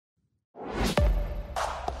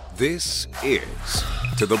This is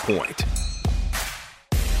To The Point,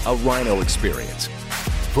 a Rhino experience.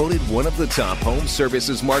 Voted one of the top home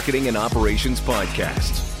services marketing and operations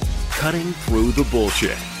podcasts. Cutting through the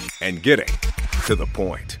bullshit and getting to the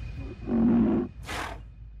point.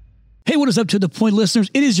 Hey, what is up, To The Point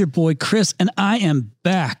listeners? It is your boy, Chris, and I am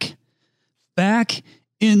back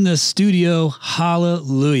in the studio.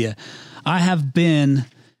 Hallelujah. I have been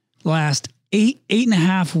last eight and a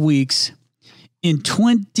half weeks in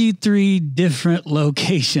 23 different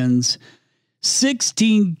locations,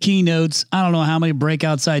 16 keynotes. I don't know how many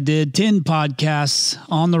breakouts I did, 10 podcasts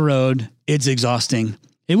on the road. It's exhausting.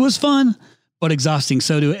 It was fun, but exhausting.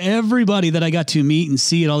 So to everybody that I got to meet and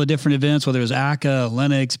see at all the different events, whether it was ACA,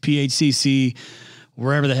 Lennox, PHCC,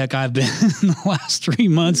 wherever the heck I've been in the last 3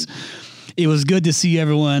 months, it was good to see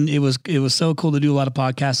everyone. It was so cool to do a lot of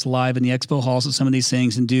podcasts live in the expo halls at some of these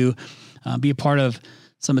things and be a part of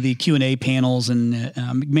some of the Q&A panels. And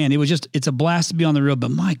man, it's a blast to be on the road,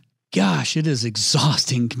 but my gosh, it is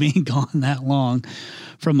exhausting being gone that long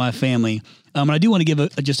from my family. And I do want to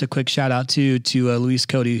give just a quick shout out to Louise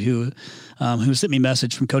Cody, who sent me a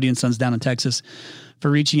message from Cody and Sons down in Texas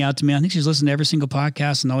for reaching out to me. I think she's listened to every single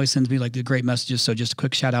podcast and always sends me like the great messages. So just a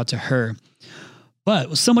quick shout out to her.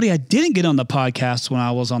 But somebody I didn't get on the podcast when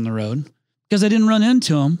I was on the road because I didn't run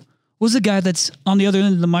into him was the guy that's on the other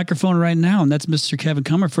end of the microphone right now. And that's Mr. Kevin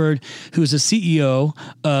Comerford, who's the CEO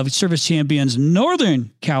of Service Champions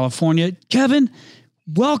Northern California. Kevin,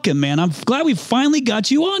 welcome, man. I'm glad we finally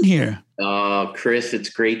got you on here. Chris, it's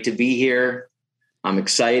great to be here. I'm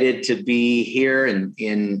excited to be here and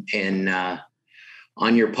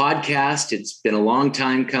on your podcast. It's been a long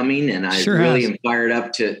time coming, and I really am fired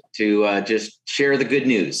up to just share the good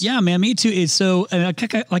news. Yeah, man, me too. It's so,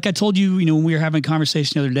 like I told you, when we were having a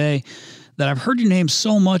conversation the other day, that I've heard your name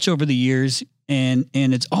so much over the years, and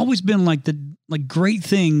it's always been like great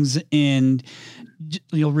things and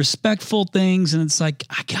respectful things, and it's like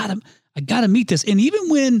I gotta meet this. And even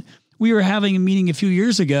when we were having a meeting a few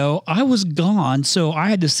years ago, I was gone. So I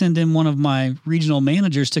had to send in one of my regional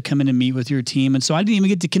managers to come in and meet with your team. And so I didn't even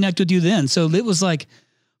get to connect with you then. So it was like,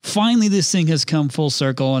 finally, this thing has come full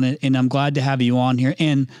circle, and I'm glad to have you on here.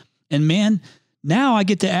 And man, now I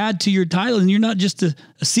get to add to your title, and you're not just a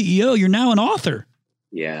CEO, you're now an author.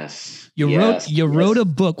 Yes. You wrote a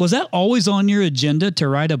book. Was that always on your agenda to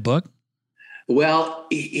write a book? Well,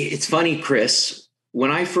 it's funny, Chris. When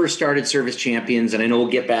I first started Service Champions, and I know we'll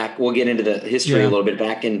get into the history a little bit,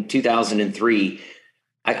 back in 2003,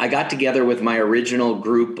 I got together with my original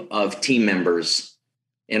group of team members,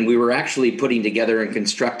 and we were actually putting together and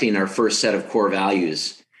constructing our first set of core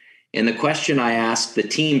values. And the question I asked the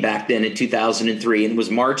team back then in 2003, and it was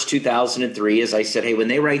March 2003, is I said, hey, when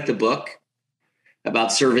they write the book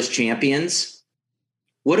about Service Champions,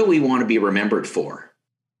 what do we want to be remembered for?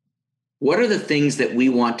 What are the things that we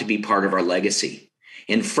want to be part of our legacy?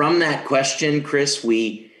 And from that question, Chris,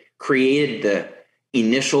 we created the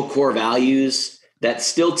initial core values that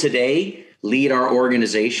still today lead our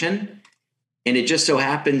organization. And it just so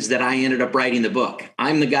happens that I ended up writing the book.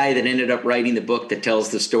 I'm the guy that ended up writing the book that tells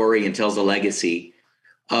the story and tells the legacy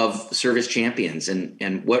of Service Champions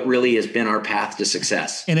and what really has been our path to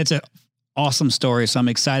success. And it's an awesome story. So I'm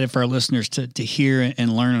excited for our listeners to hear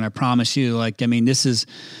and learn. And I promise you, this is...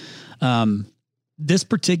 this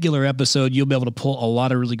particular episode, you'll be able to pull a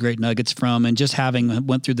lot of really great nuggets from, and just having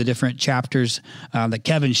went through the different chapters that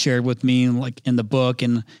Kevin shared with me, like in the book,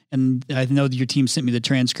 and I know that your team sent me the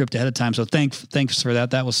transcript ahead of time. So thanks for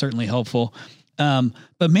that. That was certainly helpful.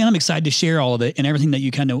 But man, I'm excited to share all of it and everything that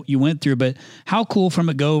you went through. But how cool from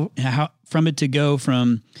it to go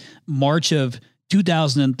from March of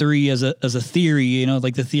 2003 as a theory,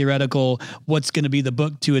 like the theoretical, what's going to be the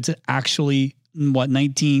book, to it's actually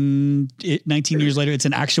 19 years later, it's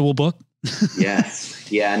an actual book. Yes.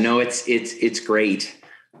 Yeah, no, it's great.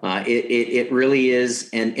 It really is.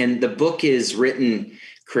 And the book is written,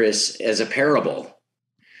 Chris, as a parable.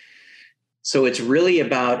 So it's really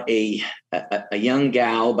about a young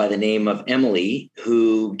gal by the name of Emily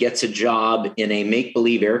who gets a job in a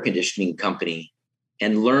make-believe air conditioning company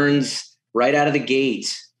and learns right out of the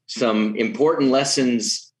gate some important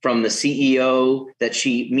lessons from the CEO that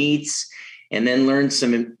she meets, and then learns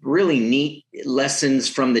some really neat lessons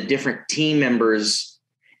from the different team members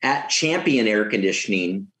at Champion Air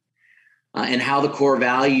Conditioning, and how the core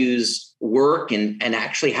values work and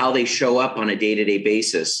actually how they show up on a day-to-day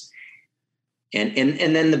basis. And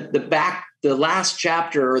then the last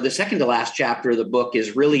chapter, or the second to last chapter of the book,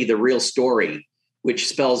 is really the real story, which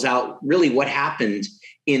spells out really what happened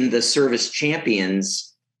in the Service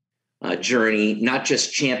Champions journey, not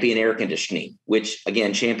just Champion Air Conditioning, which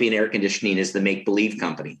again, Champion Air Conditioning is the make-believe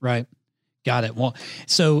company. Right. Got it. Well,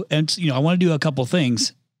 so, and I want to do a couple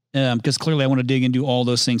things because clearly I want to dig into all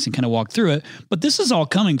those things and kind of walk through it. But this is all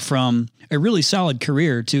coming from a really solid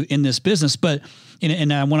career in this business. But,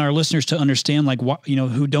 and I want our listeners to understand, like, what,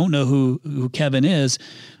 who don't know who Kevin is,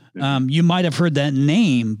 you might have heard that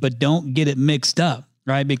name, but don't get it mixed up.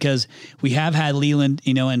 Right. Because we have had Leland,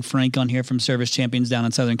 and Frank on here from Service Champions down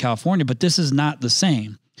in Southern California, but this is not the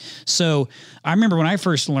same. So I remember when I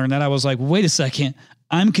first learned that, I was like, wait a second,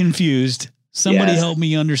 I'm confused. Somebody help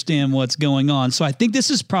me understand what's going on. So I think this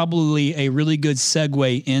is probably a really good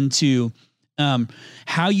segue into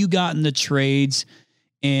how you got in the trades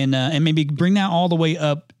and maybe bring that all the way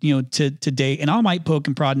up, to date. And I might poke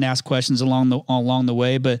and prod and ask questions along the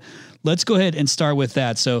way, but let's go ahead and start with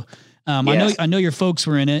that. So I know your folks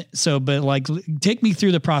were in it. So, but like, take me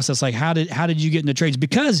through the process. Like, how did you get into trades?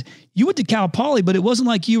 Because you went to Cal Poly, but it wasn't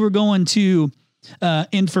like you were going to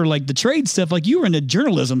in for like the trade stuff. Like, you were in the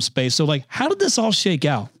journalism space. So, like, how did this all shake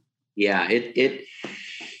out? Yeah,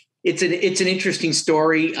 it's an interesting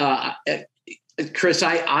story. Chris,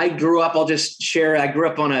 I grew up. I'll just share. I grew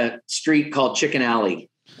up on a street called Chicken Alley.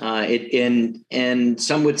 And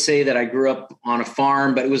some would say that I grew up on a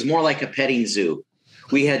farm, but it was more like a petting zoo.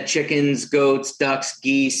 We had chickens, goats, ducks,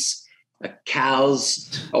 geese,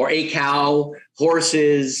 cows, or a cow,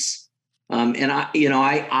 horses. And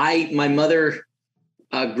my mother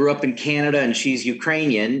grew up in Canada, and she's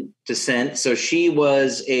Ukrainian descent. So she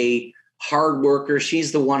was a hard worker.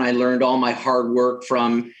 She's the one I learned all my hard work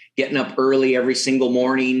from, getting up early every single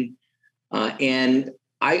morning. And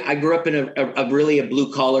I grew up in a really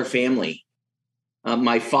blue collar family.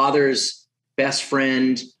 My father's best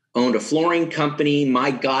friend owned a flooring company.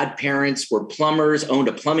 My godparents were plumbers, owned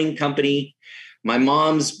a plumbing company. My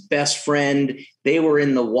mom's best friend, they were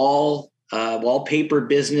in the wallpaper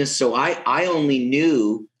business. So I only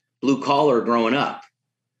knew blue collar growing up.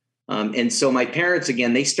 And so my parents,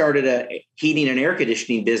 again, they started a heating and air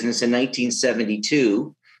conditioning business in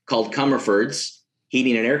 1972 called Comerford's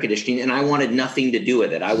Heating and Air Conditioning. And I wanted nothing to do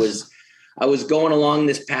with it. I was going along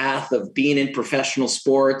this path of being in professional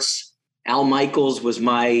sports. Al Michaels was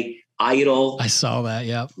my idol. I saw that.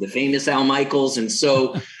 Yeah. The famous Al Michaels. And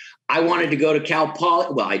so I wanted to go to Cal Poly.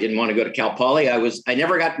 Well, I didn't want to go to Cal Poly. I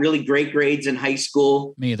never got really great grades in high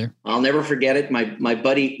school. Me either. I'll never forget it. My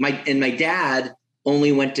buddy, my dad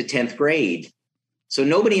only went to 10th grade. So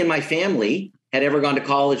nobody in my family had ever gone to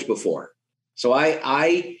college before. So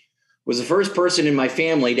I was the first person in my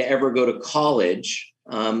family to ever go to college.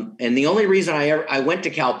 And the only reason I went to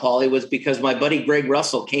Cal Poly was because my buddy Greg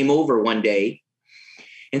Russell came over one day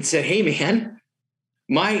and said, "Hey man,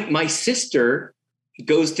 my sister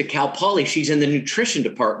goes to Cal Poly. She's in the nutrition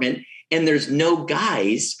department and there's no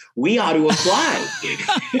guys. We ought to apply."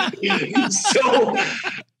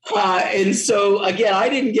 So again, I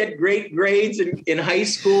didn't get great grades in high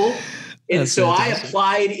school. And so I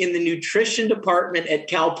applied in the nutrition department at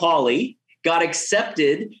Cal Poly, got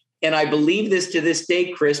accepted. And I believe this to this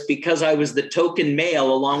day, Chris, because I was the token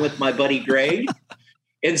male along with my buddy Greg.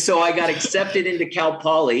 And so I got accepted into Cal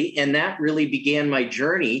Poly, and that really began my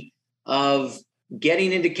journey of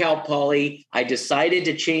getting into Cal Poly. I decided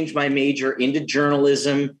to change my major into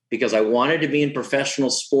journalism because I wanted to be in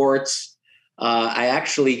professional sports. I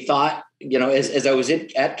actually thought, as I was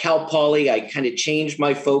at Cal Poly, I kind of changed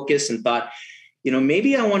my focus and thought,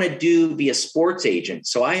 maybe I want to be a sports agent.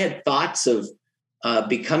 So I had thoughts of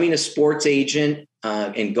becoming a sports agent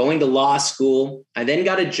and going to law school. I then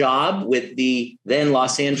got a job with the then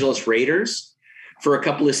Los Angeles Raiders for a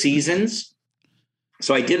couple of seasons.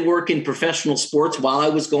 So I did work in professional sports while I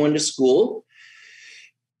was going to school.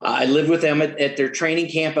 I lived with them at their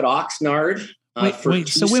training camp at Oxnard. Wait.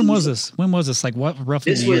 So when was this? When was this? Like what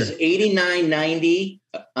roughly? This was 89, 90,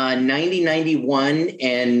 90, 91,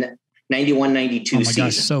 and 91, 92 season.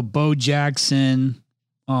 Gosh. So Bo Jackson,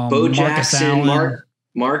 Marcus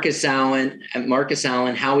Allen,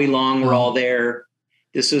 Howie Long were all there.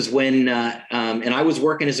 This was when, and I was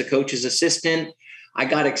working as a coach's assistant. I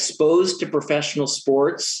got exposed to professional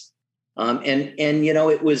sports. I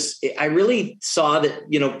really saw that,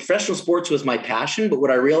 professional sports was my passion. But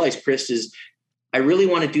what I realized, Chris, is I really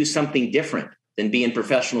want to do something different than be in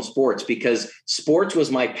professional sports because sports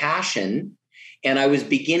was my passion. And I was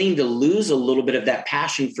beginning to lose a little bit of that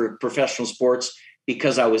passion for professional sports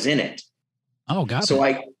because I was in it. Oh, got it. So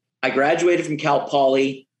I graduated from Cal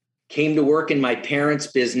Poly, came to work in my parents'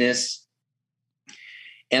 business.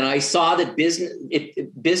 And I saw that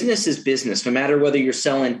business is business, no matter whether you're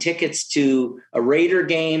selling tickets to a Raider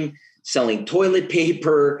game, selling toilet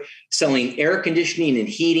paper, selling air conditioning and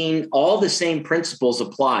heating. All the same principles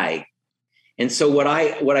apply. And so what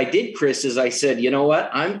I did, Chris, is I said, you know what,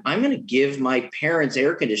 I'm going to give my parents'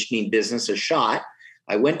 air conditioning business a shot.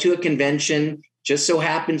 I went to a convention. Just so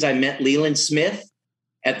happens I met Leland Smith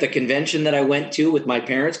at the convention that I went to with my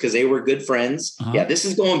parents because they were good friends. Uh-huh. Yeah, this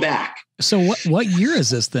is going back. So what year is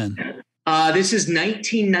this then? This is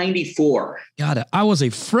 1994. Got it. I was a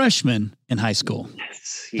freshman in high school.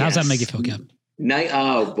 Yes. How's that make you feel, Kevin?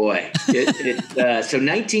 Oh boy. So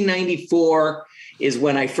 1994 is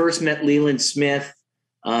when I first met Leland Smith.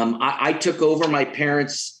 I took over my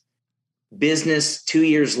parents' business 2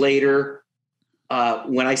 years later.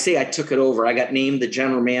 When I say I took it over, I got named the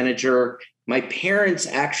general manager. My parents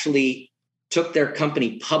actually took their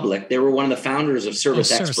company public. They were one of the founders of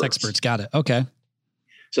Service Experts. Service Experts. Got it. Okay.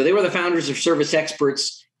 So they were the founders of Service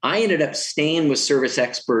Experts. I ended up staying with Service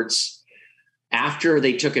Experts after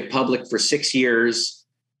they took it public for 6 years,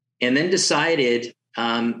 and then decided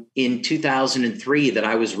in 2003 that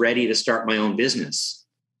I was ready to start my own business.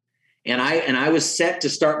 And I was set to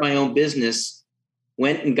start my own business,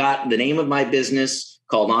 went and got the name of my business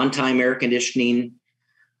called On Time Air Conditioning.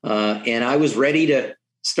 And I was ready to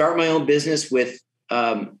start my own business with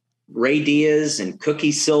Ray Diaz and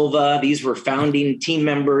Cookie Silva. These were founding team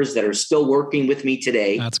members that are still working with me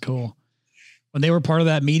today. That's cool. When they were part of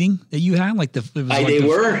that meeting that you had, they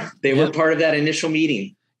were part of that initial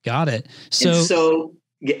meeting. Got it. So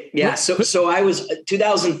I was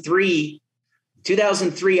 2003,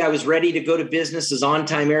 I was ready to go to business as On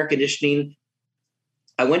Time Air Conditioning.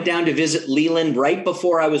 I went down to visit Leland right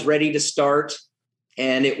before I was ready to start.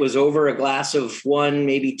 And it was over a glass of one,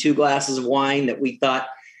 maybe 2 glasses of wine that we thought,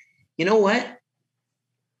 you know what?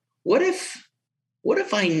 What if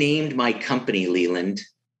I named my company, Leland,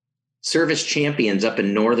 Service Champions up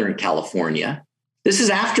in Northern California? This is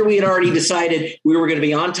after we had already decided we were going to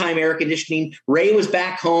be On Time Air Conditioning. Ray was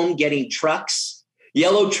back home getting trucks,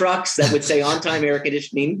 yellow trucks that would say On Time Air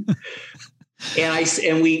Conditioning. And I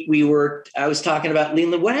was talking about,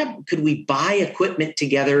 Leland, could we buy equipment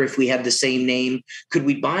together if we had the same name? Could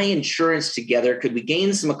we buy insurance together? Could we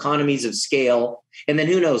gain some economies of scale? And then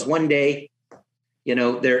who knows, one day,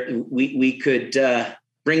 we could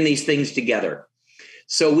bring these things together.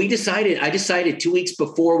 So I decided 2 weeks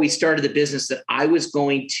before we started the business that I was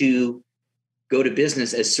going to go to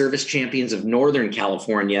business as Service Champions of Northern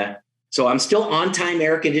California. So I'm still On Time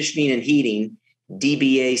Air Conditioning and Heating,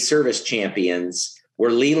 DBA Service Champions,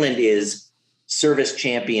 where Leland is Service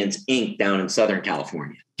Champions Inc. down in Southern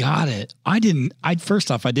California. Got it.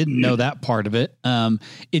 First off, I didn't know that part of it.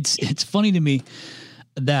 It's funny to me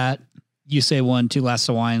that you say 1, 2 glasses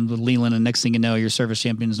of wine with Leland, and next thing you know, you're Service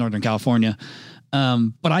Champions Northern California.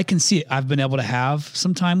 But I can see it. I've been able to have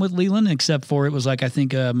some time with Leland, except for it was I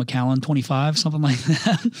think McAllen 25, something like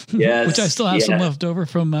that. Yes. Which I still have some left over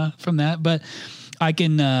from that. But I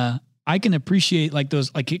can appreciate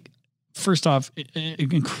those, first off,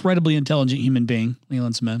 incredibly intelligent human being,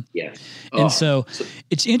 Leland Smith. Yeah. And so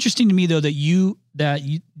it's interesting to me though, that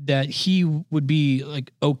he would be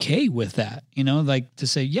okay with that, to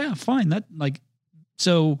say, yeah, fine.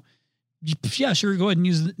 Yeah, sure. Go ahead and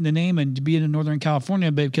use the name and be in Northern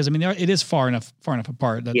California, but because it is far enough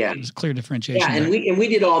apart. There's clear differentiation. Yeah. And we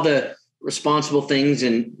did all the responsible things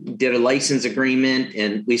and did a license agreement,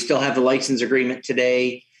 and we still have the license agreement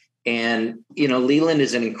today. And, Leland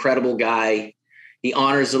is an incredible guy. He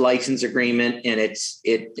honors the license agreement, and it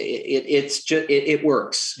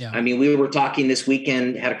works. Yeah. We were talking this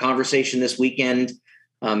weekend, had a conversation this weekend.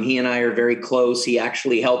 He and I are very close. He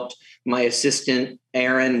actually helped my assistant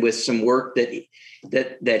Aaron with some work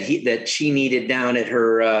that she needed down at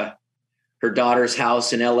her daughter's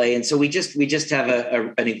house in LA. And so we just have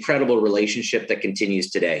an incredible relationship that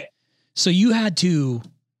continues today. So you had to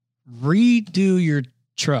redo your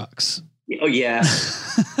trucks. Oh yeah.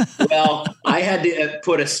 Well, I had to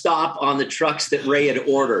put a stop on the trucks that Ray had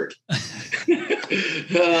ordered.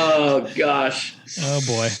 Oh gosh. Oh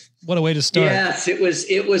boy. What a way to start. Yes, it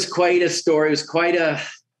was quite a story. It was quite an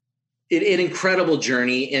incredible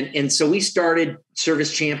journey. And so we started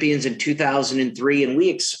Service Champions in 2003, and we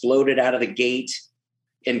exploded out of the gate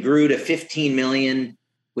and grew to 15 million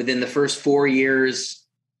within the first 4 years.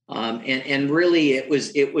 And really it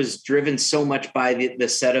was driven so much by the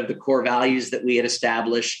set of the core values that we had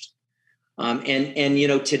established.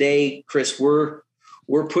 And today, Chris, we're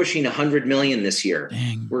pushing 100 million this year.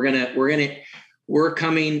 Dang. We're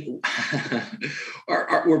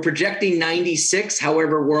projecting 96.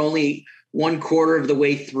 However, we're only 1/4 of the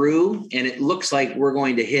way through, and it looks like we're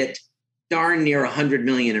going to hit darn near 100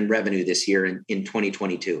 million in revenue this year in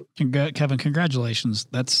 2022. Kevin, congratulations.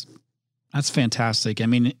 That's fantastic. I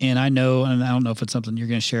mean, and I know, and I don't know if it's something you're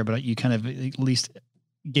going to share, but you kind of at least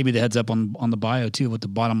gave me the heads up on the bio too, what the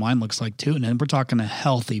bottom line looks like too. And then we're talking a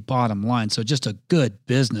healthy bottom line. So just a good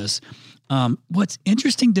business. What's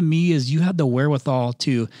interesting to me is you had the wherewithal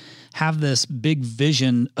to have this big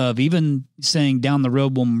vision of even saying down the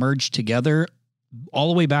road, we'll merge together all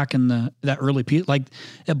the way back in that early piece. Like,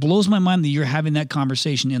 it blows my mind that you're having that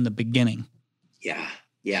conversation in the beginning.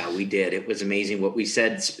 Yeah, we did. It was amazing. What we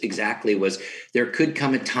said exactly was there could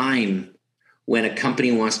come a time when a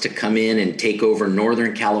company wants to come in and take over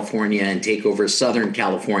Northern California and take over Southern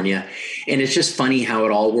California. And it's just funny how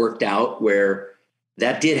it all worked out, where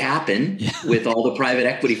that did happen with all the private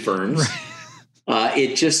equity firms. Right.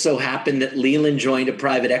 It just so happened that Leland joined a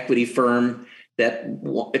private equity firm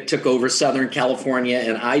that took over Southern California,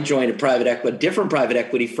 and I joined a different private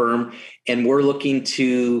equity firm, and we're looking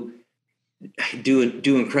to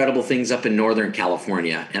do incredible things up in Northern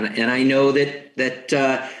California. And I know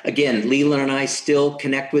that again, Leland and I still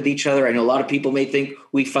connect with each other. I know a lot of people may think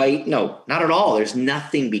we fight. No, not at all. There's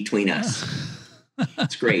nothing between us.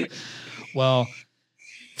 It's great. Well,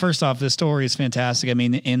 first off, this story is fantastic. I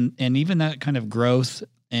mean, and even that kind of growth.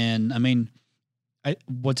 And I mean,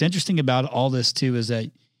 what's interesting about all this too, is that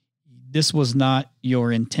this was not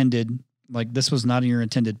your intended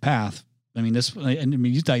path. I mean, you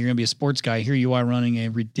thought you were going to be a sports guy. Here you are running a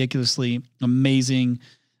ridiculously amazing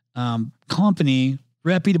company,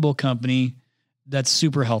 reputable company that's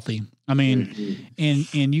super healthy. I mean,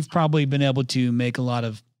 and you've probably been able to make a lot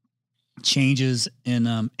of changes in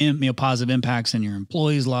positive impacts in your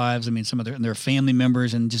employees' lives. I mean, some of their family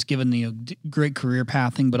members, and just given great career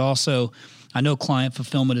pathing, but also I know client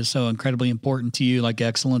fulfillment is so incredibly important to you, like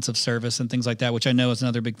excellence of service and things like that, which I know is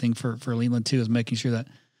another big thing for Leland too, is making sure that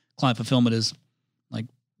client fulfillment is like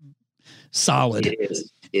solid. It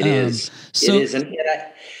is.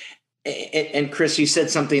 And Chris, you said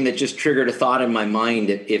something that just triggered a thought in my mind.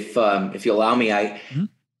 If you allow me,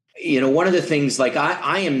 one of the things, like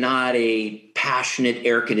I am not a passionate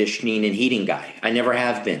air conditioning and heating guy. I never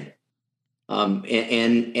have been.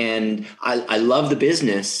 And I love the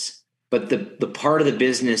business, but the part of the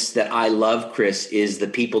business that I love, Chris, is the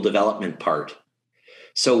people development part.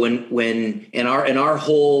 So when our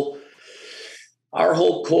whole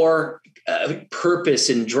core purpose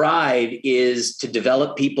and drive is to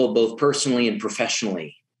develop people both personally and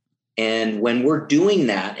professionally. And when we're doing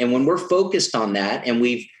that, and when we're focused on that, and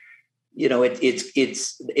we've,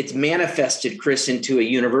 it's manifested, Chris, into a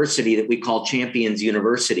university that we call Champions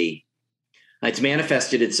University. It's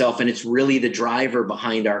manifested itself, and it's really the driver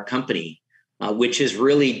behind our company, which is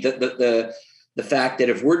really the fact that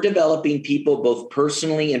if we're developing people both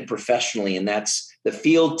personally and professionally, and that's the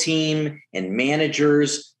field team and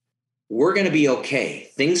managers, we're going to be okay.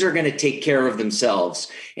 Things are going to take care of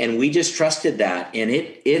themselves. And we just trusted that. And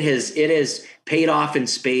it has paid off in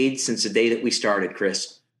spades since the day that we started,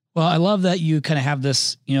 Chris. Well, I love that you kind of have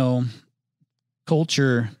this,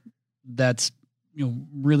 culture that's,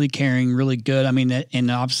 really caring, really good. I mean,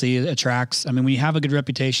 and obviously it attracts, when you have a good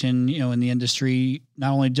reputation, in the industry,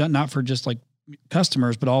 not for just like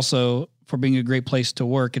customers, but also for being a great place to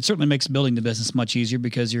work. It certainly makes building the business much easier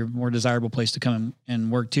because you're a more desirable place to come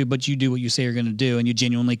and work too, but you do what you say you're going to do, and you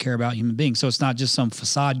genuinely care about human beings. So it's not just some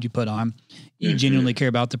facade you put on. You genuinely care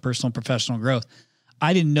about the personal and professional growth.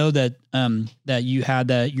 I didn't know that, that you had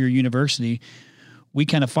that your university. We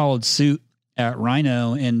kind of followed suit at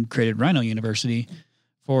Rhino and created Rhino University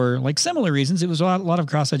for like similar reasons. It was a lot of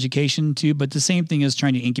cross education too, but the same thing is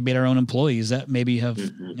trying to incubate our own employees that maybe have,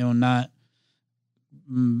 not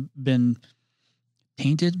been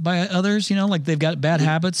tainted by others, like they've got bad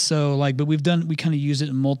habits. So but we kind of use it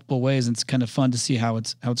in multiple ways. And it's kind of fun to see how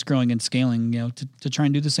it's growing and scaling, to try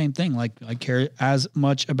and do the same thing. Like I care as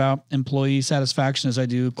much about employee satisfaction as I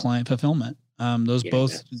do client fulfillment.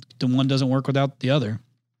 The one doesn't work without the other.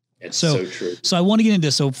 It's so true. So I want to get into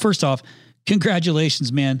this. So first off,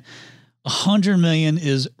 congratulations, man. 100 million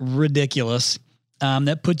is ridiculous.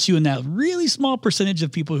 That puts you in that really small percentage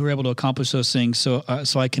of people who are able to accomplish those things. So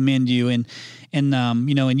I commend you. And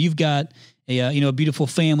you've got a beautiful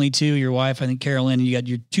family too. Your wife, I think Carolyn, you got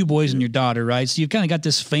your 2 boys and your daughter, right? So you've kind of got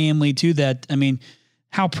this family too that,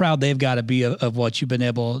 how proud they've got to be of what you've been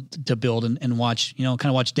able to build and watch, kind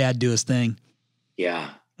of watch dad do his thing.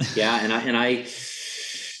 Yeah. And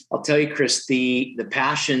I'll tell you, Chris, the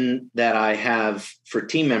passion that I have for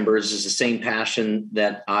team members is the same passion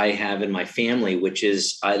that I have in my family, which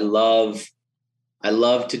is I love I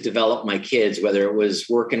love to develop my kids, whether it was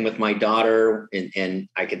working with my daughter, and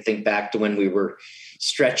I can think back to when we were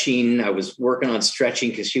stretching. I was working on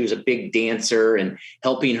stretching because she was a big dancer, and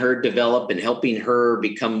helping her develop and helping her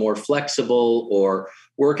become more flexible, or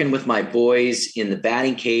working with my boys in the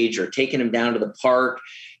batting cage or taking them down to the park,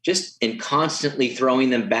 and constantly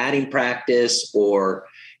throwing them batting practice, or,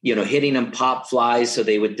 hitting them pop flies so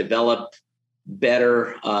they would develop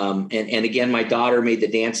better. And again, my daughter made the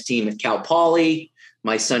dance team at Cal Poly.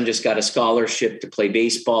 My son just got a scholarship to play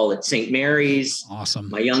baseball at St. Mary's. Awesome.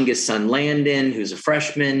 My youngest son, Landon, who's a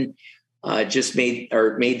freshman, just made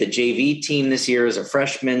the JV team this year as a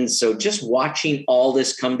freshman. So just watching all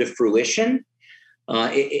this come to fruition,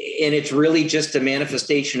 and it's really just a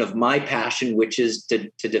manifestation of my passion, which is to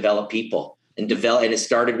develop people and it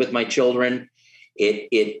started with my children.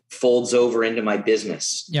 It folds over into my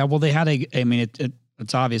business. Yeah. Well, they had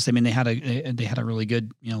it's obvious. I mean, they had a really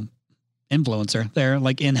good, influencer there,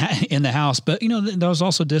 like in the house, but there was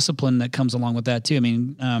also discipline that comes along with that too. I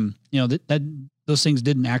mean, that those things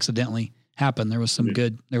didn't accidentally happen. There was some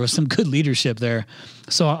good leadership there.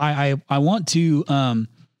 So I want to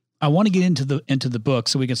get into the book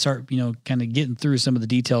so we can start, kind of getting through some of the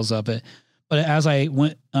details of it. But as I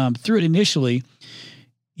went through it initially,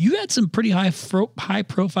 you had some pretty high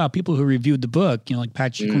profile people who reviewed the book, like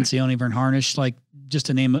Patrick Lencioni, Vern Harnish, like just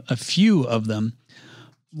to name a few of them.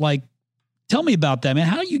 Like, tell me about that, man.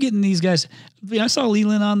 How are you getting these guys? I saw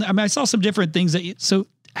Leland on there. I mean, I saw some different things so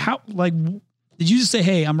how, like, did you just say,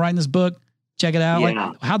 hey, I'm writing this book, check it out? Yeah.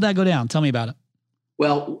 Like, how'd that go down? Tell me about it.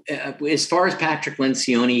 Well, as far as Patrick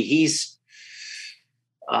Lencioni, he's,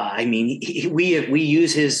 we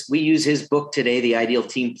use his book today, The Ideal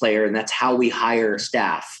Team Player, and that's how we hire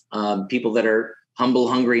staff, people that are humble,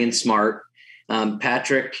 hungry, and smart.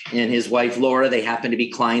 Patrick and his wife, Laura, they happen to be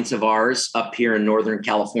clients of ours up here in Northern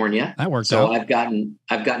California. That works out. So I've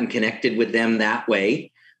gotten connected with them that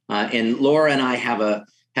way. And Laura and I have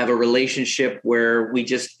a relationship where we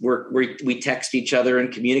just we text each other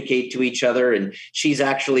and communicate to each other. And she's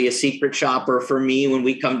actually a secret shopper for me when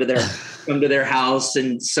we come to their house.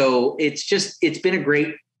 And so it's been a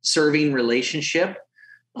great serving relationship.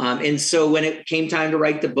 And so when it came time to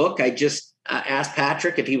write the book, I just asked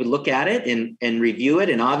Patrick if he would look at it and review it.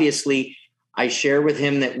 And obviously I share with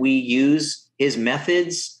him that we use his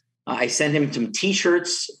methods. I sent him some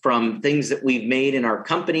t-shirts from things that we've made in our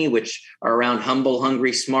company, which are around humble,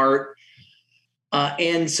 hungry, smart.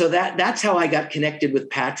 And so that's how I got connected with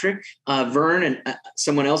Patrick. Vern and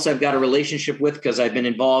someone else I've got a relationship with because I've been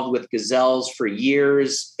involved with Gazelles for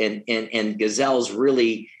years, and Gazelles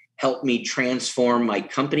really helped me transform my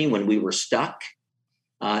company when we were stuck.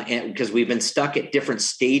 And because we've been stuck at different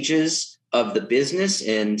stages of the business.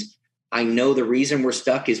 And I know the reason we're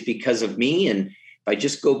stuck is because of me. And if I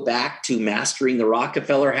just go back to mastering the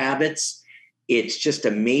Rockefeller habits, it's just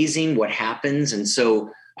amazing what happens. And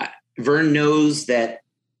so Vern knows that,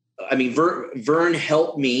 Vern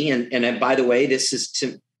helped me. And by the way,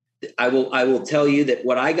 I will tell you that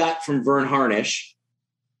what I got from Vern Harnish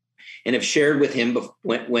and have shared with him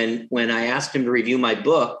when I asked him to review my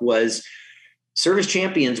book was, Service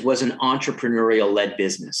Champions was an entrepreneurial-led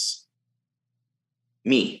business.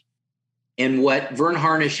 Me. And what Vern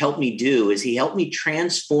Harnish helped me do is he helped me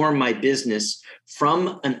transform my business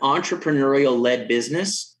from an entrepreneurial-led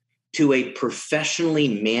business to a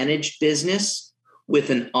professionally managed business with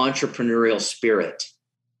an entrepreneurial spirit.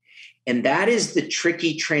 And that is the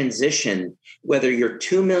tricky transition, whether you're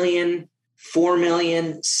 2 million, 4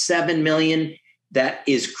 million, 7 million, that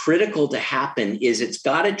is critical to happen is it's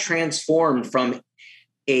got to transform from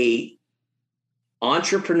a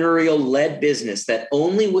entrepreneurial-led business that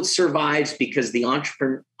only survives because the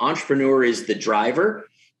entrepreneur is the driver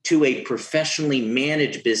to a professionally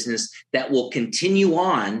managed business that will continue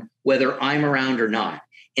on whether I'm around or not.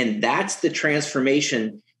 And that's the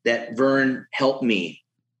transformation that Vern helped me.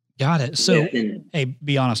 Got it. So, hey,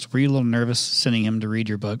 be honest, were you a little nervous sending him to read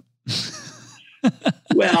your book?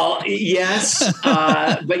 Well, yes.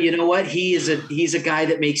 But you know what? He's a guy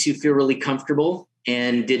that makes you feel really comfortable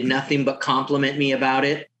and did nothing but compliment me about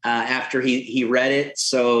it after he read it.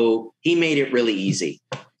 So he made it really easy.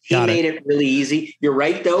 He made it really easy. You're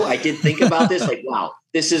right, though. I did think about this like, wow,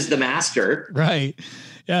 this is the master. Right.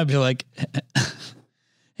 Yeah. I'd be like,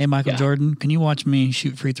 hey, Michael Jordan, can you watch me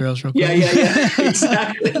shoot free throws real quick? Yeah.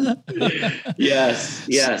 Exactly.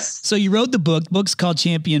 Yes. So you wrote the book. The book's called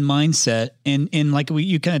Champion Mindset. And like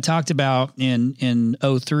you kind of talked about in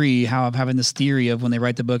 2003, how I'm having this theory of when they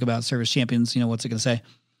write the book about service champions, what's it going to say?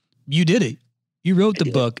 You did it. You wrote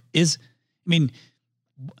the book.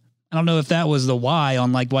 I don't know if that was the why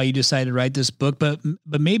on like why you decided to write this book, but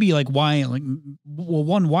maybe like why, like, well,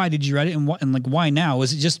 one, why did you write it? And like, why now?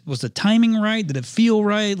 Was the timing right? Did it feel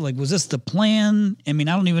right? Like, was this the plan? I mean,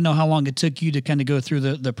 I don't even know how long it took you to kind of go through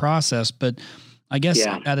the process, but I guess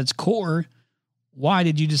at its core, why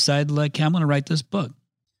did you decide like, hey, I'm going to write this book?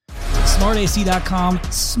 SmartAC.com,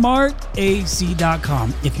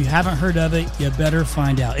 SmartAC.com. If you haven't heard of it, you better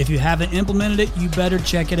find out. If you haven't implemented it, you better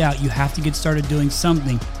check it out. You have to get started doing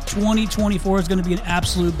something. 2024 is going to be an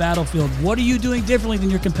absolute battlefield. What are you doing differently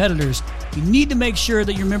than your competitors? You need to make sure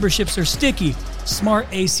that your memberships are sticky.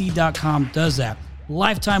 SmartAC.com does that.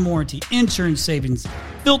 Lifetime warranty, insurance savings,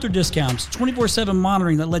 filter discounts, 24/7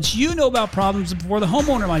 monitoring that lets you know about problems before the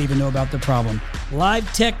homeowner might even know about the problem.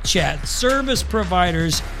 Live tech chat, service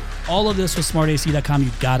providers, all of this with SmartAC.com.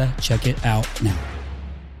 You've got to check it out now.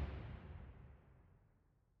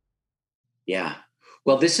 Yeah.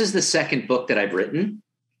 Well, this is the second book that I've written,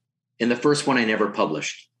 and the first one I never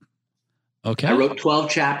published. Okay. I wrote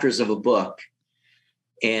 12 chapters of a book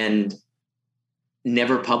and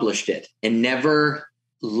never published it and never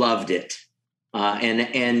loved it.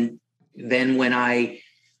 And then when I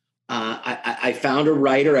found a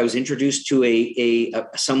writer, I was introduced to a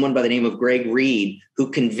someone by the name of Greg Reed, who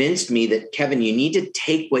convinced me that, Kevin, you need to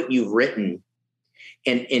take what you've written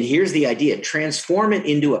and here's the idea, transform it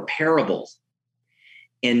into a parable.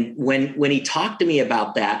 And when he talked to me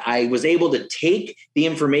about that, I was able to take the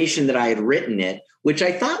information that I had written it, which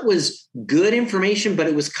I thought was good information, but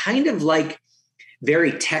it was kind of like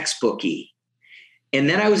very textbooky. And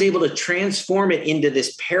then I was able to transform it into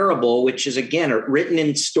this parable, which is, again, written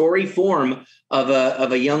in story form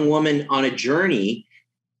of a young woman on a journey.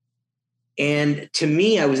 And to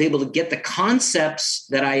me, I was able to get the concepts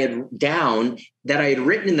that I had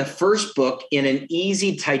written in the first book in an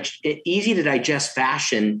easy to digest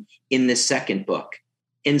fashion in the second book.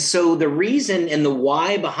 And so the reason and the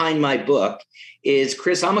why behind my book is,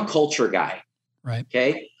 Chris, I'm a culture guy. Right.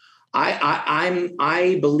 Okay.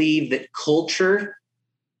 I believe that culture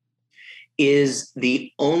is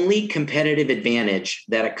the only competitive advantage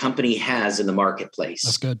that a company has in the marketplace.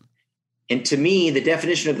 That's good. And to me, the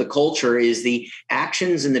definition of the culture is the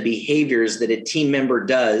actions and the behaviors that a team member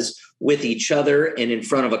does with each other and in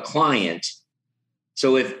front of a client.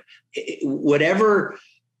 So if whatever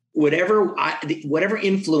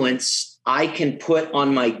influence I can put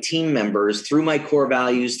on my team members through my core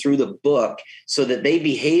values, through the book, so that they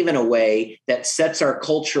behave in a way that sets our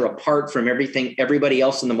culture apart from everybody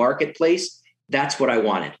else in the marketplace, that's what I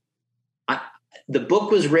wanted. The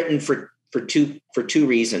book was written for two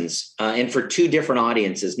reasons and for two different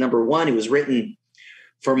audiences. Number one, it was written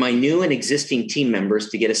for my new and existing team members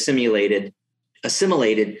to get assimilated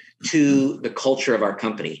to the culture of our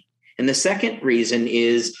company. And the second reason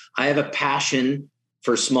is I have a passion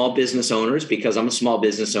for small business owners, because I'm a small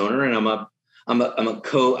business owner, and I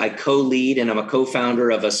co-lead and I'm a co-founder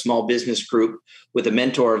of a small business group with a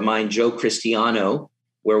mentor of mine, Joe Cristiano,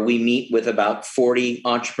 where we meet with about 40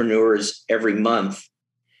 entrepreneurs every month.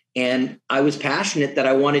 And I was passionate that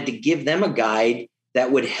I wanted to give them a guide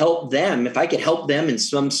that would help them, if I could help them in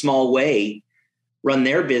some small way, run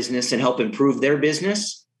their business and help improve their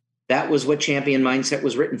business. That was what Champion Mindset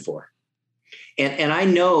was written for. And I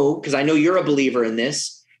know, because I know you're a believer in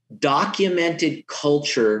this, documented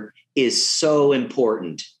culture is so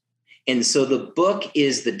important. And so the book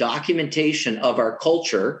is the documentation of our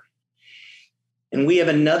culture. And we have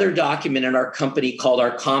another document in our company called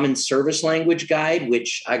our Common Service Language Guide,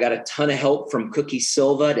 which I got a ton of help from Cookie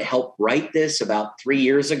Silva to help write this about 3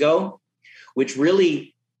 years ago, which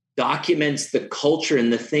really documents the culture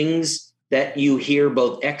and the things that you hear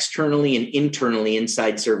both externally and internally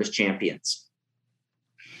inside Service Champions.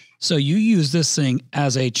 So you use this thing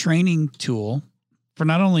as a training tool for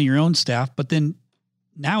not only your own staff, but then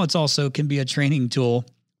now it's also can be a training tool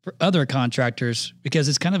for other contractors, because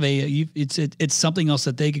it's kind of it's something else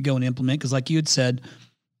that they could go and implement. Because like you had said,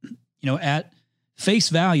 at face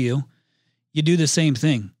value, you do the same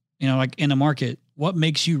thing, like in a market, what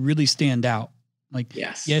makes you really stand out? Like,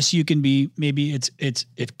 yes, you can be, maybe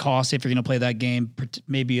it costs if you're going to play that game,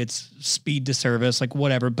 maybe it's speed to service, like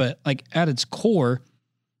whatever, but like at its core,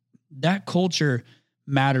 that culture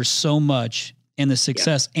matters so much in the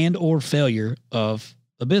success and or failure of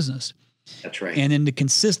a business. That's right. And in the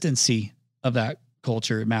consistency of that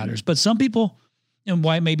culture, it matters. But some people, and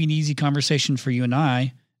why it may be an easy conversation for you and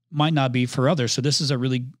I, might not be for others. So this is a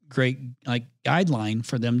really great guideline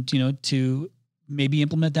for them, to maybe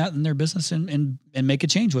implement that in their business and make a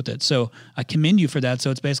change with it. So I commend you for that. So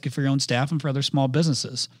it's basically for your own staff and for other small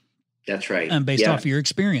businesses. That's right. And based off of your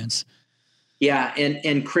experience. Yeah.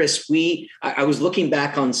 And Chris, I was looking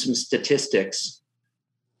back on some statistics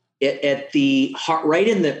right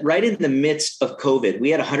in the midst of COVID.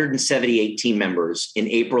 We had 178 team members in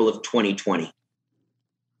April of 2020.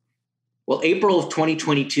 Well, April of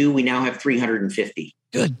 2022, we now have 350.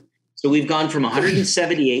 Good. So we've gone from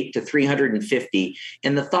 178 to 350.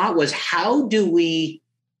 And the thought was, how do we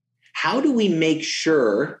make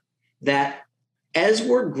sure that as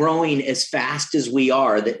we're growing as fast as we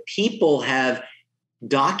are, that people have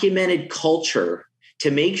documented culture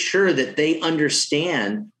to make sure that they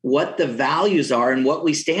understand what the values are and what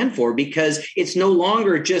we stand for? Because it's no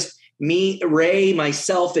longer just me, Ray,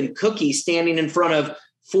 myself, and Cookie standing in front of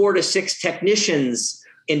 4 to 6 technicians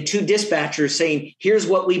and 2 dispatchers saying, here's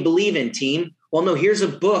what we believe in, team. Well, no, here's a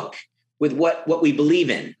book with what we believe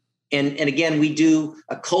in. And again, we do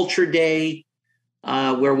a culture day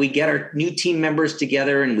where we get our new team members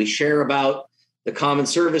together and we share about the common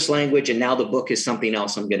service language. And now the book is something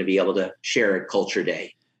else I'm going to be able to share at Culture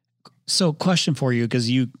Day. So question for you, because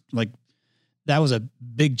that was a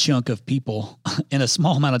big chunk of people in a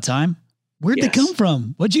small amount of time. Where'd they come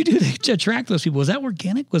from? What'd you do to attract those people? Was that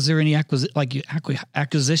organic? Was there any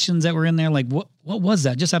acquisitions that were in there? Like what was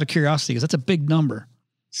that? Just out of curiosity, because that's a big number.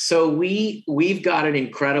 So we've got an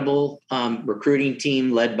incredible recruiting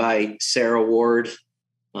team led by Sarah Ward,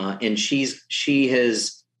 and she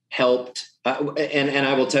has helped. And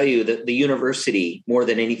I will tell you that the university, more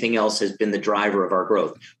than anything else, has been the driver of our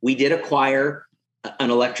growth. We did acquire an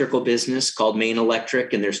electrical business called Maine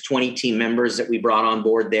Electric, and there's 20 team members that we brought on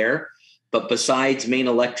board there. But besides Maine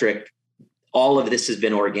Electric, all of this has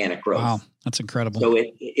been organic growth. Wow, that's incredible. So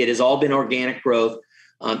it has all been organic growth.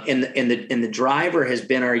 And the driver has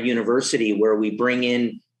been our university, where we bring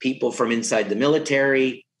in people from inside the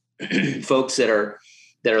military, folks that are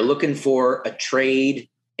looking for a trade,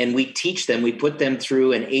 and we teach them. We put them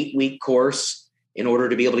through an 8-week course in order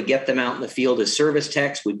to be able to get them out in the field as service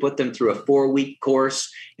techs. We put them through a 4-week course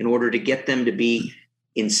in order to get them to be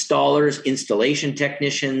installers, installation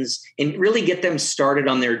technicians, and really get them started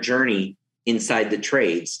on their journey inside the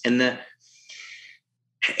trades. And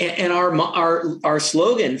our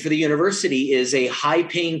slogan for the university is a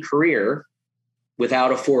high-paying career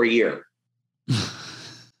without a 4-year.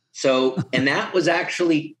 So, and that was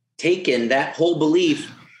actually taken, that whole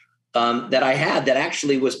belief that I had, that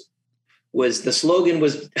actually was the slogan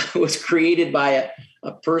was created by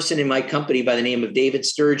a person in my company by the name of David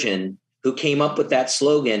Sturgeon, who came up with that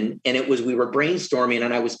slogan. And we were brainstorming,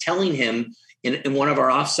 and I was telling him in one of our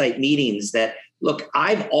offsite meetings that, look,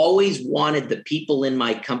 I've always wanted the people in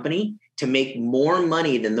my company to make more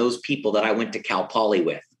money than those people that I went to Cal Poly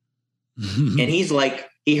with. And he's like,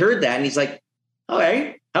 he heard that and he's like, all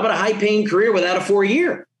right, how about a high paying career without a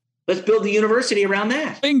 4-year? Let's build the university around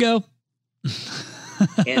that. Bingo.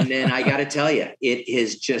 And then I got to tell you, it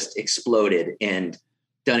has just exploded and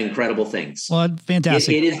done incredible things. Well,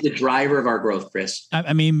 fantastic. It is the driver of our growth, Chris.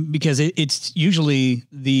 I mean, because it's usually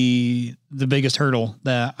the biggest hurdle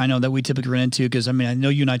that I know that we typically run into. Because I mean, I know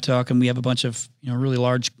you and I talk, and we have a bunch of really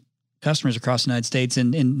large customers across the United States,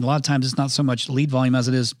 and a lot of times it's not so much lead volume as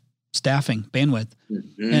it is staffing bandwidth.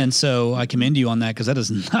 Mm-hmm. And so I commend you on that, because that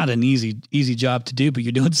is not an easy job to do, but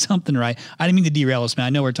you're doing something right. I didn't mean to derail us, man. I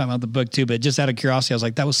know we're talking about the book too, but just out of curiosity, I was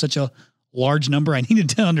like, that was such a large number. I needed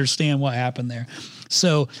to understand what happened there.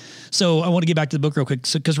 So I want to get back to the book real quick.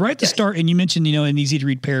 So, because right at the start, and you mentioned, an easy to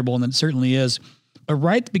read parable, and it certainly is, but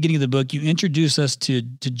right at the beginning of the book, you introduce us to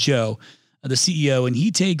Joe, the CEO, and he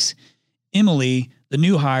takes Emily, the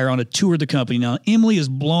new hire, on a tour of the company. Now, Emily is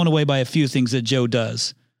blown away by a few things that Joe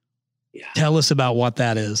does. Yeah. Tell us about what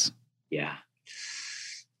that is. Yeah.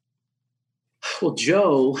 Well,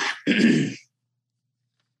 Joe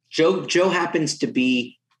happens to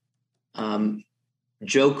be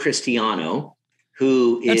Joe Cristiano,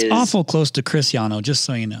 who is awful close to Chris Yano, just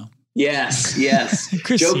so you know. Yes.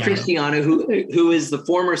 Joe Cristiano, who is the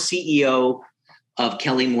former CEO of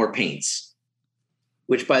Kelly Moore Paints,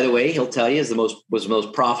 which, by the way, he'll tell you was the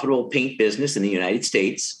most profitable paint business in the United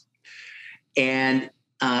States. And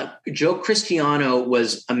Joe Cristiano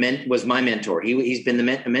was my mentor. He's been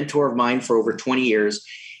a mentor of mine for over 20 years.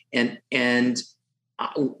 And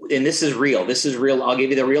this is real. I'll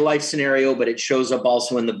give you the real life scenario, but it shows up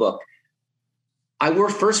also in the book. I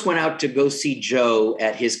first went out to go see Joe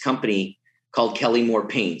at his company called Kelly Moore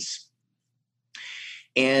Paints.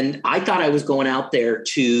 And I thought I was going out there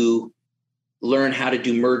to learn how to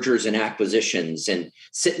do mergers and acquisitions and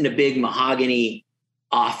sit in a big mahogany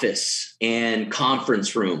office and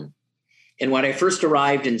conference room. And when I first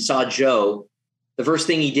arrived and saw Joe, the first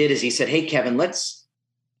thing he did is he said, "Hey, Kevin, let's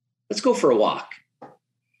go for a walk."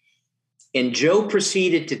 And Joe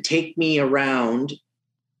proceeded to take me around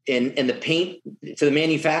and the paint to the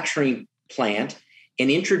manufacturing plant and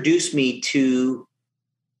introduce me to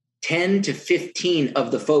 10 to 15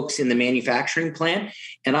 of the folks in the manufacturing plant.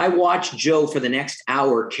 And I watched Joe for the next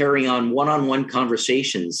hour carry on one-on-one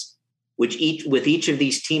conversations with each of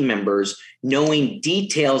these team members, knowing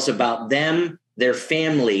details about them, their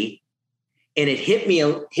family. And it hit me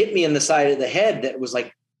in the side of the head that was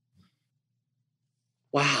like,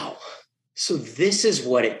 wow. So this is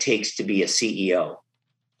what it takes to be a CEO.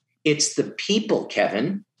 It's the people,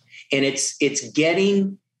 Kevin, and it's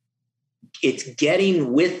getting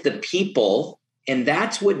with the people. And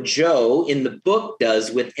that's what Joe in the book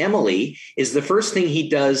does with Emily. Is the first thing he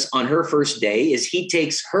does on her first day is he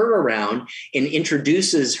takes her around and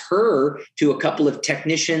introduces her to a couple of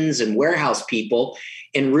technicians and warehouse people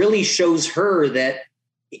and really shows her that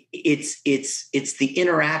it's the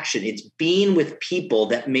interaction. It's being with people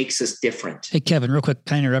that makes us different. Hey, Kevin, real quick,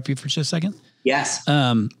 can I interrupt you for just a second? Yes.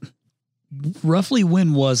 Roughly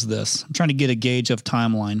when was this? I'm trying to get a gauge of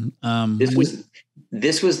timeline.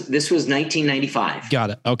 This was 1995.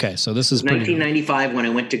 Got it. Okay. So this is 1995 when I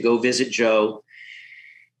went to go visit Joe.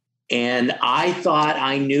 And I thought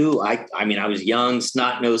I knew, I mean, I was young,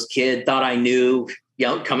 snot-nosed kid, thought I knew,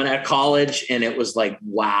 coming out of college. And it was like,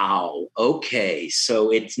 wow, okay. So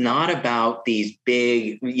it's not about these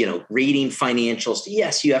big, reading financials.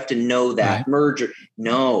 Yes, you have to know that right. Merger.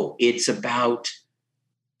 No, it's about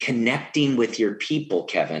connecting with your people,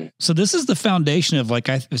 Kevin. So this is the foundation of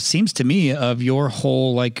it seems to me of your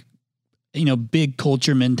whole, big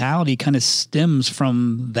culture mentality kind of stems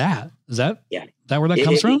from that. Is that where that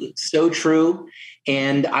comes from? It's so true.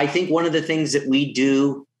 And I think one of the things that we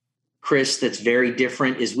do, Chris, that's very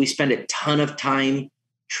different is we spend a ton of time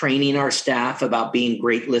training our staff about being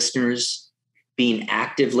great listeners, being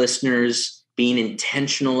active listeners, being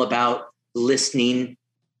intentional about listening.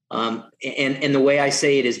 And the way I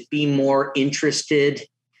say it is be more interested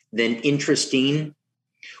than interesting.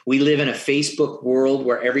 We live in a Facebook world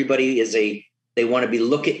where everybody they want to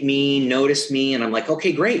look at me, notice me. And I'm like,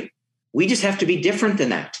 okay, great. We just have to be different than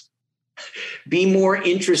that. Be more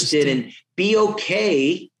interested and be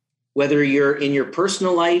okay, whether you're in your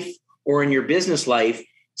personal life or in your business life,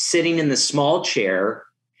 sitting in the small chair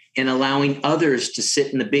and allowing others to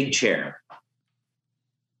sit in the big chair.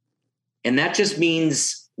 And that just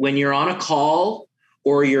means when you're on a call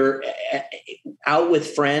or you're out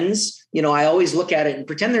with friends, I always look at it and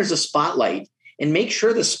pretend there's a spotlight and make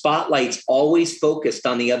sure the spotlight's always focused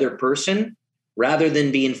on the other person rather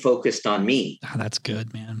than being focused on me. Oh, that's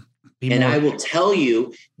good, man. I will tell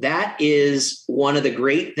you, that is one of the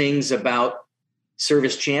great things about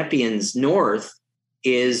Service Champions North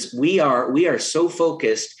is we are so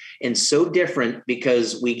focused and so different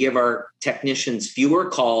because we give our technicians fewer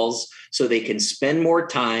calls so they can spend more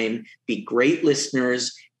time, be great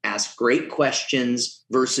listeners, ask great questions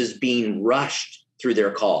versus being rushed through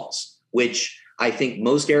their calls, which I think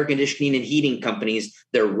most air conditioning and heating companies,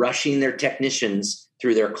 they're rushing their technicians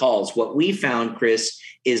through their calls. What we found, Chris,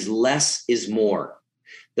 is less is more.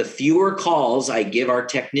 The fewer calls I give our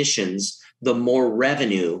technicians, the more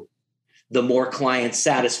revenue, the more client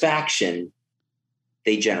satisfaction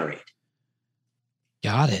they generate.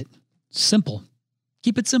 Got it. Simple.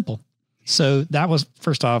 Keep it simple. So that was,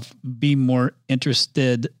 first off, be more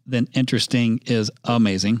interested than interesting is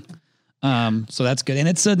amazing. So that's good. And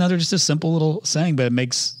it's just a simple little saying, but it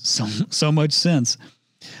makes so much sense.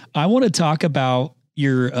 I want to talk about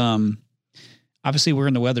your, obviously we're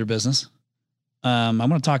in the weather business. I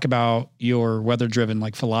want to talk about your weather driven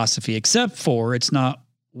philosophy, except for it's not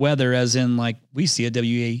weather as in we see it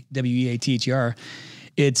WEATHER.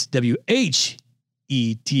 It's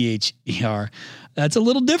WHETHER. That's a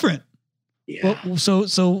little different. Yeah. Well, so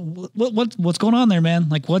what's going on there,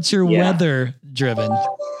 man? What's your weather driven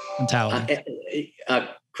mentality?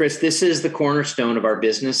 Chris, this is the cornerstone of our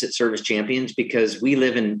business at Service Champions because we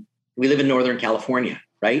live in Northern California,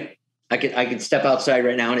 right? I could step outside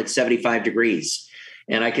right now and it's 75 degrees,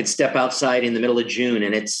 and I could step outside in the middle of June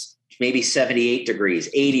and it's maybe 78 degrees,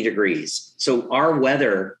 80 degrees. So our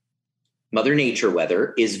weather, Mother Nature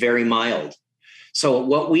weather, is very mild. So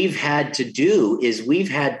what we've had to do is we've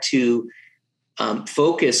had to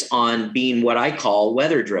focus on being what I call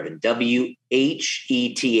weather driven, WHETHER.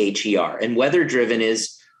 And weather driven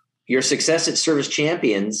is your success at Service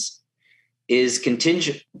Champions is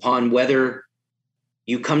contingent upon whether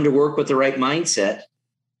you come to work with the right mindset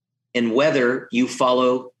and whether you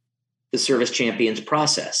follow the Service Champions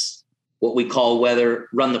process, what we call whether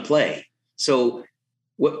run the play. So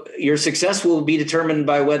your success will be determined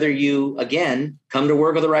by whether you, again, come to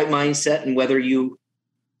work with the right mindset and whether you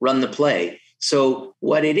run the play. So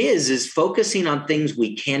what it is focusing on things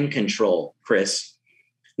we can control, Chris.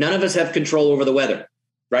 None of us have control over the weather,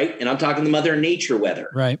 right? And I'm talking the Mother Nature weather.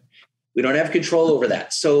 Right. We don't have control over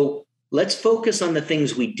that. So let's focus on the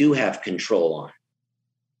things we do have control on.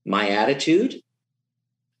 My attitude,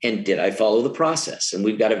 and did I follow the process? And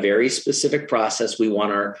we've got a very specific process we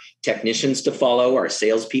want our technicians to follow, our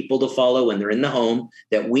salespeople to follow when they're in the home,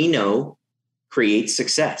 that we know creates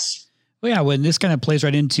success. Well, yeah, when this kind of plays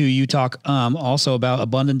right into, you talk also about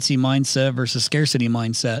abundancy mindset versus scarcity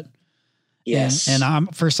mindset. Yes. And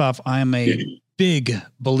I'm a big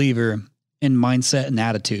believer in mindset and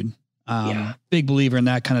attitude. Big believer in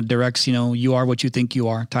that kind of directs, you are what you think you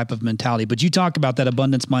are type of mentality. But you talk about that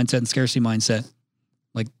abundance mindset and scarcity mindset.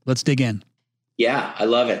 Like, let's dig in. Yeah, I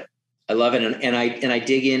love it. And I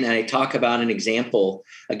dig in and I talk about an example.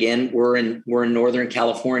 Again, we're in Northern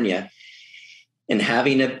California, and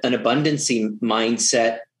having an abundancy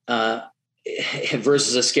mindset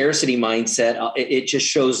versus a scarcity mindset, it just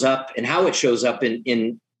shows up. And how it shows up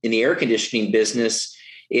in the air conditioning business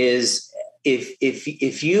is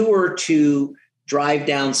if you were to drive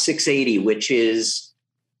down 680, which is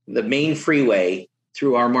the main freeway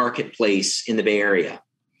through our marketplace in the Bay Area,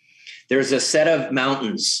 there's a set of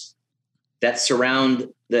mountains that surround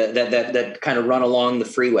that kind of run along the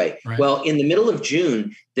freeway. Right. Well, in the middle of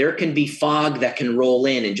June, there can be fog that can roll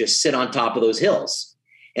in and just sit on top of those hills.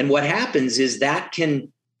 And what happens is that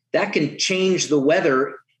can change the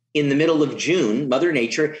weather in the middle of June, Mother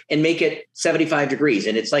Nature, and make it 75 degrees.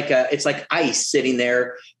 And it's like ice sitting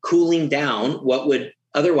there cooling down what would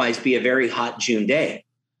otherwise be a very hot June day.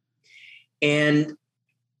 And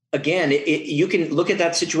again, you can look at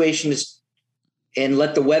that situation and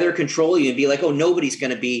let the weather control you and be like, oh, nobody's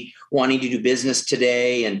going to be wanting to do business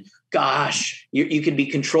today. And gosh, you could be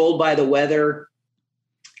controlled by the weather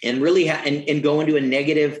and really and go into a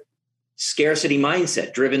negative scarcity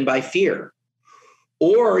mindset driven by fear.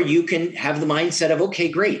 Or you can have the mindset of, okay,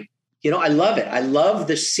 great. I love it. I love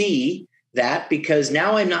to see that, because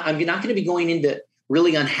now I'm not going to be going into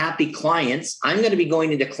really unhappy clients. I'm going to be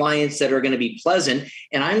going into clients that are going to be pleasant,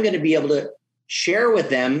 and I'm going to be able to share with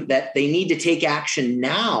them that they need to take action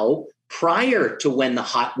now prior to when the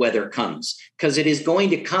hot weather comes, because it is going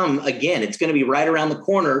to come again. It's going to be right around the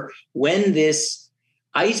corner when this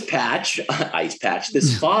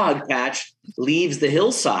this fog patch leaves the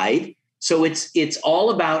hillside. So it's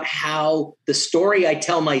all about how the story I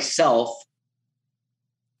tell myself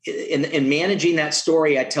and managing that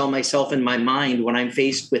story I tell myself in my mind when I'm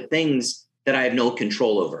faced with things that I have no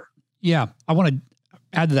control over. Yeah. I want to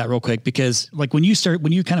add to that real quick, because like when you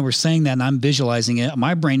kind of were saying that and I'm visualizing it,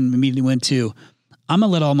 my brain immediately went to, I'm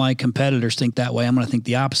gonna let all my competitors think that way. I'm going to think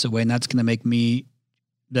the opposite way. And that's going to make me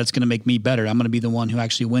better. I'm going to be the one who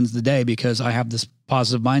actually wins the day because I have this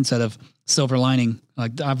positive mindset of silver lining.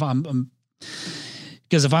 Like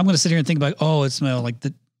because if I'm going to sit here and think about, oh, it's like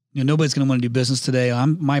that, nobody's going to want to do business today.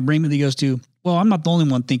 My brain immediately goes to, well, I'm not the only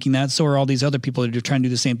one thinking that. So are all these other people that are trying to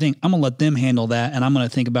do the same thing. I'm going to let them handle that. And I'm going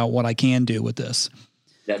to think about what I can do with this.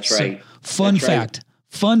 That's right. Fun fact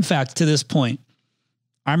to this point.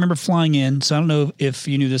 I remember flying in. So I don't know if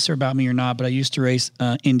you knew this about me or not, but I used to race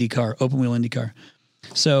IndyCar, open wheel IndyCar.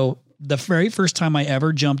 So the very first time I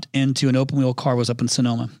ever jumped into an open wheel car was up in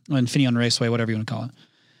Sonoma, Infineon Raceway, whatever you want to call it.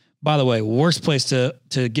 By the way, worst place to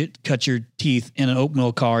cut your teeth in an open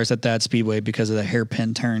wheel car is at that speedway because of the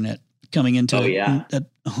hairpin turn coming into at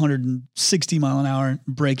 160 mile an hour,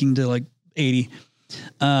 braking to like 80.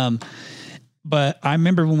 But I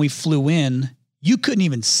remember when we flew in, you couldn't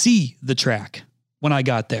even see the track when I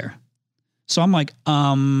got there. So I'm like,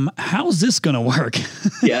 how's this going to work?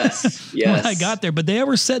 Yes. When I got there, but they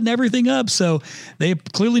were setting everything up. So they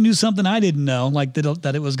clearly knew something I didn't know, like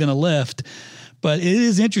that it was going to lift. But it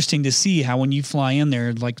is interesting to see how when you fly in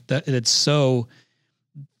there, like that, it's so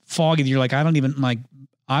foggy. You're like, I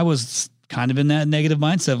was kind of in that negative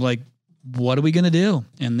mindset of like, what are we going to do?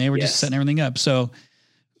 And they were just setting everything up. So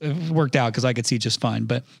it worked out because I could see just fine.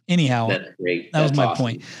 But anyhow, that's great. That was my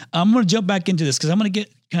point. I'm going to jump back into this because I'm going to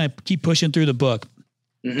kind of keep pushing through the book.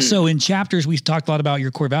 Mm-hmm. So in chapters, we talked a lot about your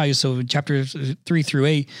core values. So in chapters 3 through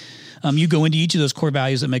 8, you go into each of those core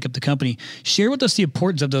values that make up the company. Share with us the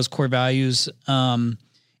importance of those core values. And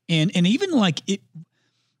even how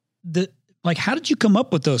did you come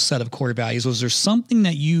up with those set of core values? Was there something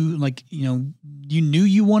that you you knew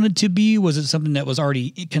you wanted to be? Was it something that was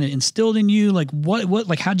already kind of instilled in you? Like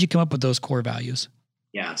how did you come up with those core values?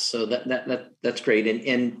 Yeah. So that's great.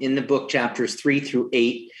 And in the book, chapters 3 through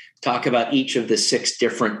 8 talk about each of the 6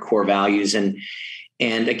 different core values. And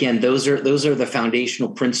again, those are the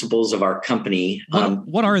foundational principles of our company.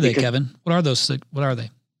 What are they, Kevin? What are those? What are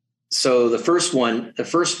they? So the first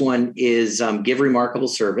one is give remarkable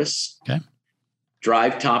service. Okay.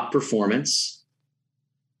 Drive top performance.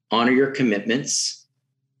 Honor your commitments.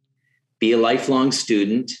 Be a lifelong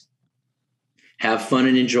student. Have fun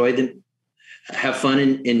and enjoy the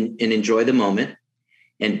moment,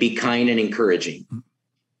 and be kind and encouraging.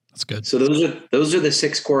 That's good. So those are the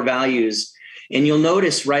 6 core values. And you'll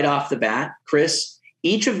notice right off the bat, Chris,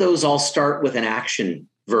 each of those all start with an action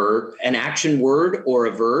word or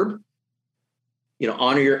a verb.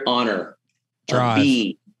 Honor,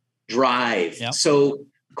 drive, drive. Yep. So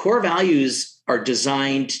core values are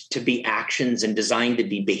designed to be actions and designed to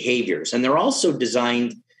be behaviors. And they're also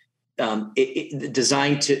designed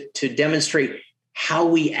to demonstrate how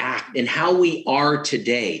we act and how we are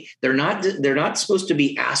today. They're not supposed to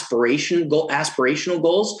be aspirational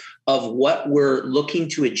goals of what we're looking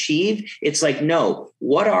to achieve. It's like, no,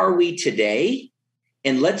 what are we today?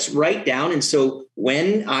 And let's write down. And so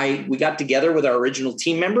when we got together with our original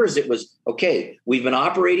team members, it was, okay, we've been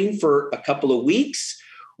operating for a couple of weeks.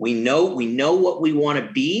 We know what we want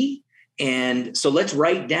to be. And so let's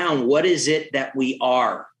write down, what is it that we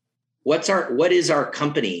are? What is our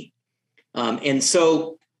company? And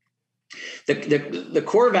so the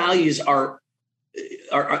core values are,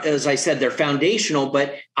 as I said, they're foundational,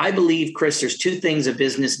 but I believe, Chris, there's 2 things a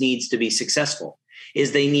business needs to be successful.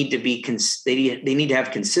 Is they need to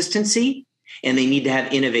have consistency, and they need to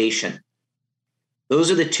have innovation. Those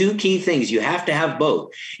are the 2 key things. You have to have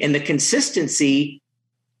both. And the consistency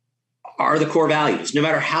are the core values. No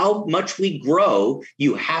matter how much we grow,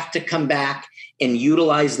 you have to come back and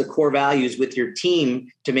utilize the core values with your team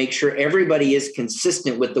to make sure everybody is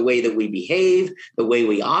consistent with the way that we behave, the way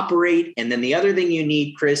we operate. And then the other thing you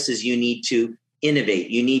need, Chris, is you need to innovate.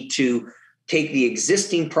 You need to take the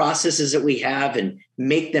existing processes that we have and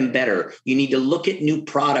make them better. You need to look at new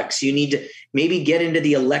products. You need to maybe get into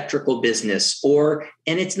the electrical business,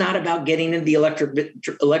 and it's not about getting into the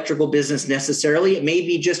electrical business necessarily. It may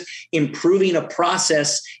be just improving a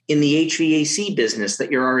process in the HVAC business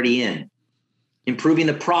that you're already in, improving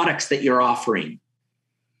the products that you're offering.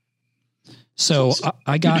 So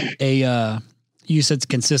I got you said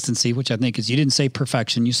consistency, which I think is, you didn't say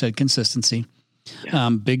perfection. You said consistency. Yeah.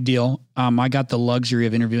 Big deal. I got the luxury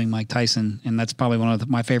of interviewing Mike Tyson, and that's probably one of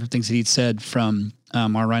my favorite things that he'd said from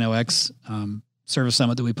our Rhino X service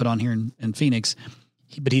summit that we put on here in Phoenix.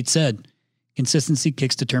 But he'd said, consistency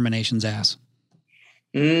kicks determination's ass.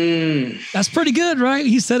 That's pretty good, right?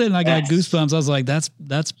 He said it, and I got goosebumps. I was like,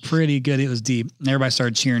 that's pretty good. It was deep. And everybody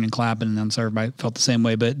started cheering and clapping, and then so everybody felt the same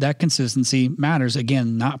way. But that consistency matters.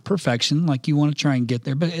 Again, not perfection. Like, you want to try and get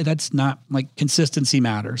there, but that's not, like, consistency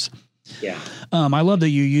matters. Yeah. I love that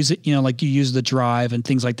you use it, like you use the drive and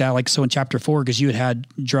things like that. Like, so in chapter 4, cause you had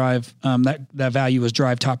drive, that value was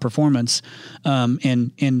drive top performance.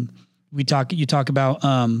 And you talk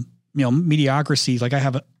about, mediocrity. Like, I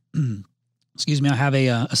have a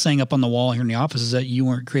saying up on the wall here in the office, is that you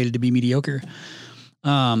weren't created to be mediocre.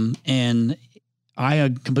 And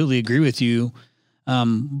I completely agree with you.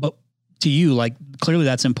 But to you, like, clearly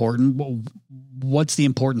that's important. What's the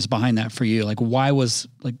importance behind that for you? Like, why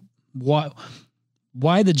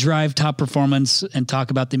the drive top performance, and talk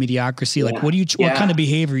about the mediocrity? Like, what kind of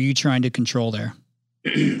behavior are you trying to control there?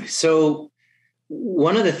 So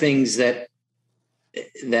one of the things that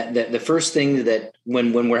the first thing that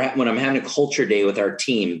when I'm having a culture day with our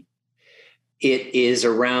team, it is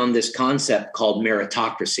around this concept called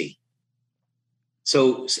meritocracy.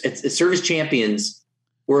 So at Service Champions,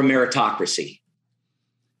 we're a meritocracy.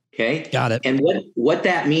 Okay. Got it. And what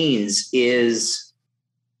that means is,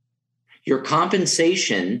 your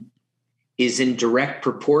compensation is in direct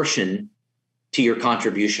proportion to your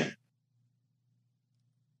contribution.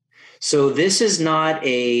 So this is not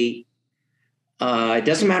it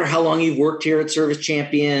doesn't matter how long you've worked here at Service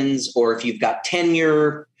Champions, or if you've got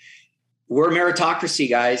tenure. We're a meritocracy,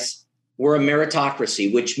 guys. We're a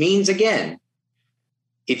meritocracy, which means, again,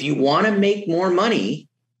 if you want to make more money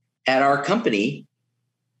at our company,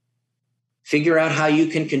 figure out how you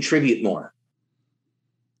can contribute more.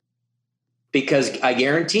 Because I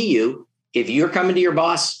guarantee you, if you're coming to your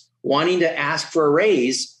boss wanting to ask for a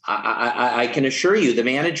raise, I can assure you the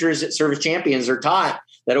managers at Service Champions are taught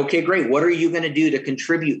that, okay, great, what are you going to do to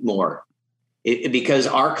contribute more? Because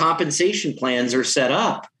our compensation plans are set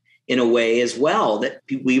up in a way as well that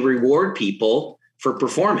we reward people for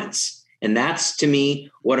performance. And that's, to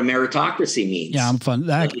me, what a meritocracy means. Yeah, I'm fun.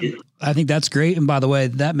 I think that's great. And by the way,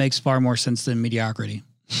 that makes far more sense than mediocrity.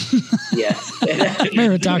 Yeah.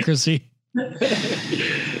 Meritocracy.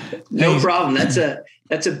 No problem.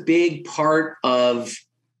 That's a big part of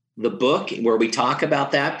the book where we talk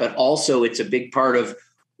about that, but also it's a big part of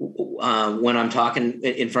when I'm talking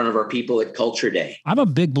in front of our people at Culture Day. I'm a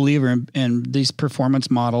big believer in these performance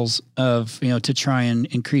models of, to try and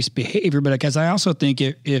increase behavior, but because I also think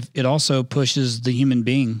it also pushes the human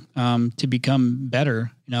being to become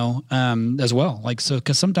better, as well. Like, so,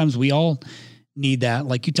 because sometimes we all need that.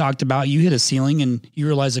 Like you talked about, you hit a ceiling and you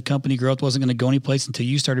realized the company growth wasn't going to go anyplace until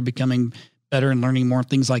you started becoming better and learning more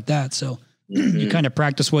things like that. So you kind of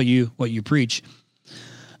practice what you preach.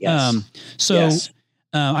 Yes. Yes.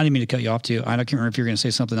 I didn't mean to cut you off too. I can't remember if you're going to say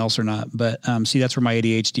something else or not, but see, that's where my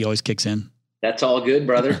ADHD always kicks in. That's all good,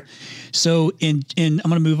 brother. So I'm going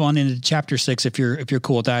to move on into chapter 6. If you're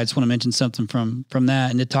cool with that, I just want to mention something from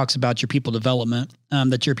that. And it talks about your people development,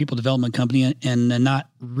 that you're a people development company and not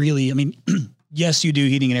really, yes, you do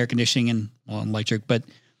heating and air conditioning and electric, but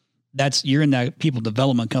you're in that people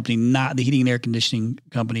development company, not the heating and air conditioning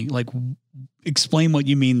company. Like explain what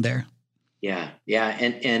you mean there. Yeah.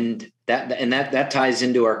 And that ties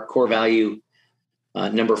into our core value,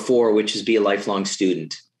 number 4, which is be a lifelong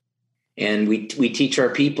student. And we teach our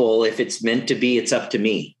people, if it's meant to be, it's up to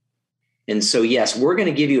me. And so, yes, we're going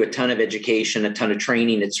to give you a ton of education, a ton of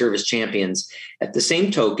training at Service Champions. At the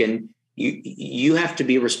same token, you have to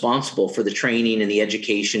be responsible for the training and the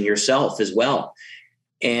education yourself as well.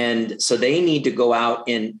 And so they need to go out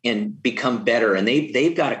and become better. And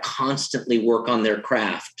they've got to constantly work on their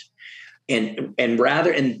craft. And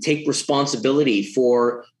take responsibility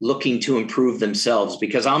for looking to improve themselves,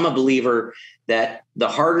 because I'm a believer that the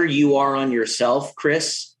harder you are on yourself,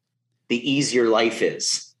 Chris, the easier life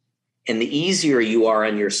is. And the easier you are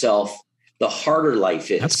on yourself, the harder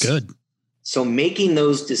life is. That's good. So making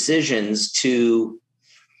those decisions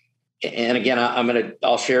and again,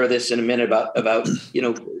 I'll share this in a minute about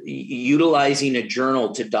utilizing a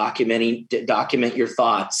journal to document your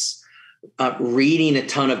thoughts. Reading a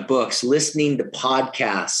ton of books, listening to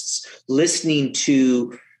podcasts, listening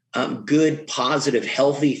to good, positive,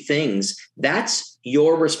 healthy things. That's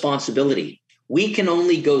your responsibility. We can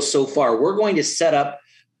only go so far. We're going to set up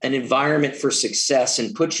an environment for success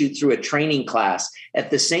and put you through a training class.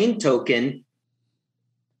 At the same token,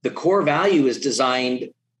 the core value is designed,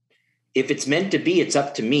 if it's meant to be, it's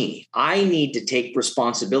up to me. I need to take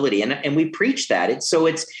responsibility. And we preach that.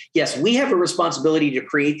 Yes, we have a responsibility to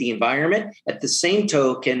create the environment. At the same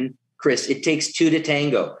token, Chris, it takes 2 to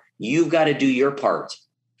tango. You've got to do your part.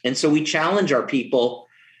 And so we challenge our people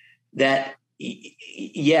that,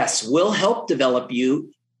 yes, we'll help develop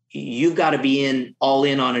you. You've got to be all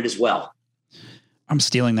in on it as well. I'm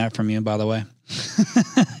stealing that from you, by the way.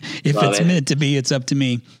 If it's meant to be, it's up to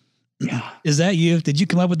me. Yeah. Is that you? Did you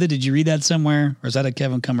come up with it? Did you read that somewhere? Or is that a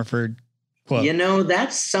Kevin Comerford quote?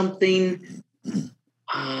 That's something,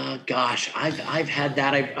 gosh, I've had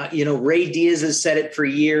that. Ray Diaz has said it for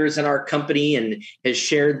years in our company and has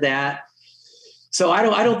shared that. So I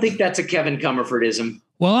don't think that's a Kevin Comerfordism.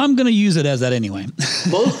 Well, I'm going to use it as that anyway.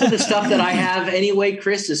 Most of the stuff that I have anyway,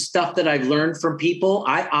 Chris, is stuff that I've learned from people.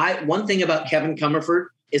 One thing about Kevin Comerford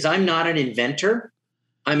is I'm not an inventor.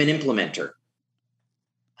 I'm an implementer.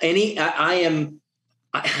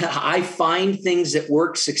 I find things that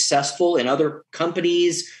work successful in other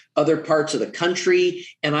companies, other parts of the country,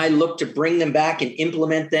 and I look to bring them back and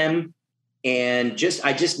implement them. And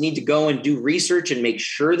I just need to go and do research and make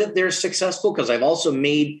sure that they're successful, because I've also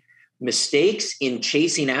made mistakes in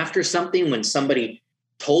chasing after something when somebody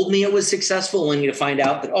told me it was successful, only to find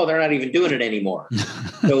out that, they're not even doing it anymore.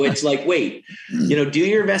 So it's like, wait, do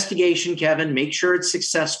your investigation, Kevin, make sure it's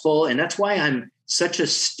successful. And that's why I'm such a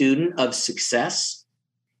student of success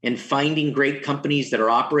and finding great companies that are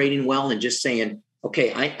operating well and just saying,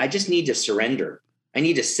 okay, I just need to surrender. I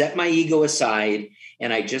need to set my ego aside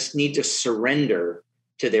and I just need to surrender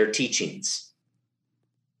to their teachings.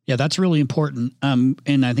 Yeah, that's really important.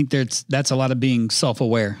 And I think that's a lot of being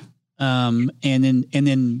self-aware. And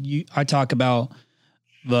then I talk about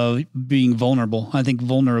being vulnerable. I think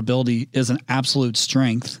vulnerability is an absolute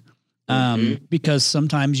strength. Because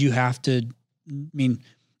sometimes you have to,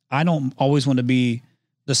 I don't always want to be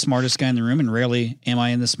the smartest guy in the room, and rarely am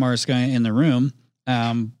I the smartest guy in the room,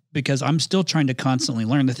 because I'm still trying to constantly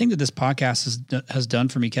learn. The thing that this podcast has done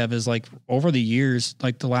for me, Kev, is like over the years,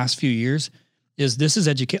 like the last few years, is this is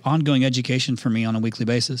ongoing education for me on a weekly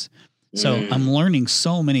basis. So I'm learning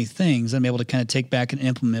so many things I'm able to kind of take back and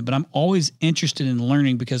implement, but I'm always interested in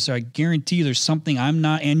learning, because I guarantee you there's something I'm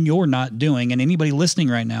not and you're not doing. And anybody listening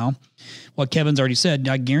right now, what Kevin's already said,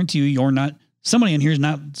 I guarantee you you're not, somebody in here is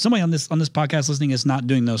not, somebody on this podcast listening is not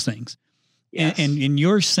doing those things. Yes. And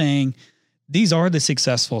you're saying these are the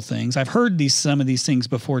successful things. I've heard some of these things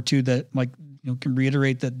before too, that can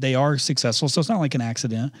reiterate that they are successful. So it's not like an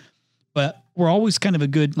accident, but we're always kind of a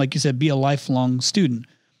good, like you said, be a lifelong student.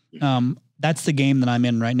 That's the game that I'm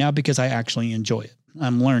in right now because I actually enjoy it.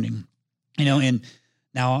 I'm learning, and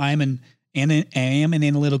now I am an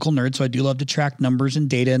analytical nerd. So I do love to track numbers and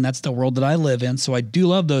data, and that's the world that I live in. So I do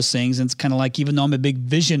love those things. And it's kind of like, even though I'm a big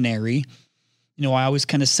visionary, I always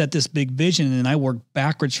kind of set this big vision and I work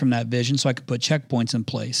backwards from that vision so I could put checkpoints in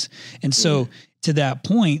place. And so to that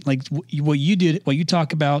point, like what you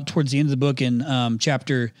talk about towards the end of the book in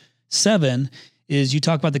chapter 7 is you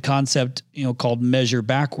talk about the concept, called measure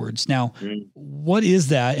backwards. Now, what is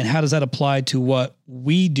that and how does that apply to what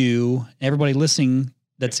we do, everybody listening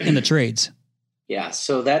that's in the trades? Yeah.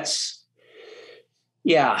 So that's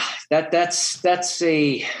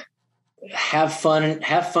a have fun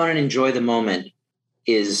and enjoy the moment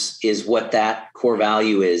is what that core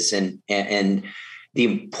value is. And the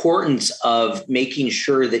importance of making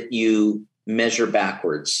sure that you measure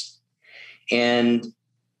backwards. And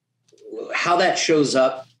how that shows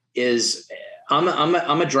up is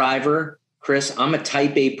I'm a driver, Chris. I'm a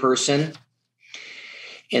type A person.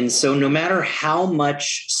 And so no matter how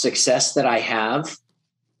much success that I have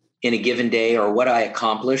in a given day or what I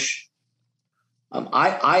accomplish,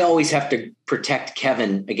 I always have to protect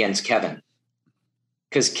Kevin against Kevin,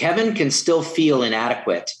 because Kevin can still feel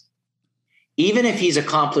inadequate, even if he's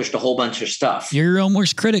accomplished a whole bunch of stuff. You're your own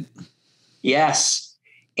worst critic. Yes.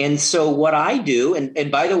 And so what I do,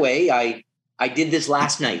 and by the way, I did this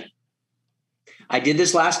last night. I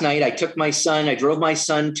took my son, I drove my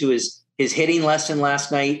son to his hitting lesson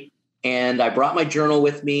last night, and I brought my journal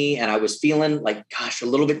with me, and I was feeling like, gosh, a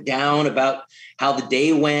little bit down about how the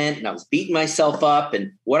day went, and I was beating myself up.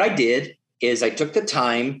 And what I did is I took the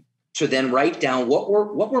time to then write down what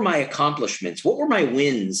were my accomplishments, what were my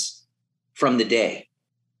wins from the day.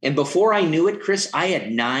 And before I knew it, Chris, I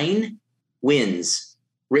had 9 wins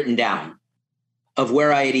written down of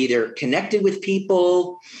where I had either connected with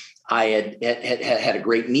people, I had a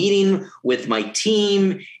great meeting with my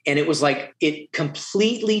team, and it was like it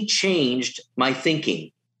completely changed my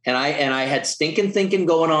thinking. And I had stinking thinking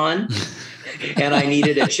going on, and I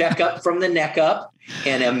needed a checkup from the neck up.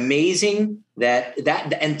 And amazing that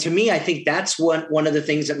and to me, I think that's one of the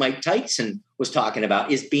things that Mike Tyson was talking about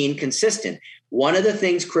is being consistent. One of the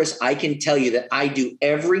things, Chris, I can tell you that I do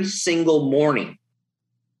every single morning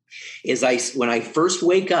is when I first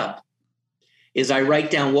wake up, is I write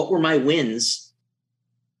down what were my wins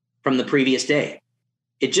from the previous day.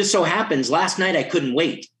 It just so happens last night I couldn't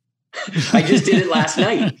wait. I just did it last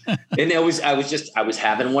night. And I was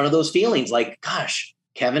having one of those feelings like, gosh,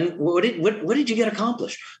 Kevin, what did you get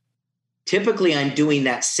accomplished? Typically, I'm doing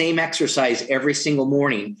that same exercise every single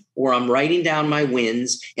morning where I'm writing down my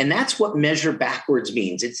wins. And that's what measure backwards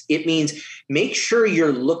means. It means make sure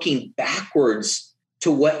you're looking backwards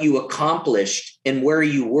to what you accomplished and where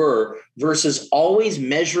you were versus always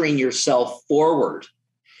measuring yourself forward.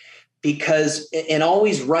 And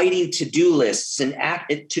always writing to-do lists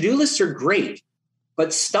to-do lists are great,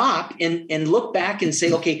 but stop and look back and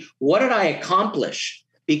say, okay, what did I accomplish?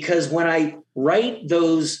 Because when I write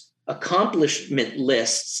those accomplishment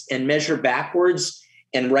lists and measure backwards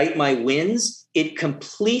and write my wins, it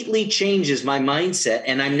completely changes my mindset.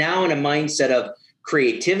 And I'm now in a mindset of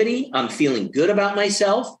creativity. I'm feeling good about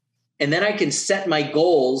myself. And then I can set my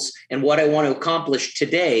goals and what I want to accomplish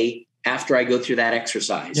today after I go through that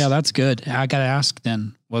exercise. Yeah, that's good. I got to ask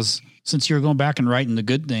then, since you're going back and writing the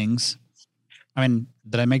good things,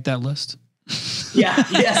 did I make that list? Yeah.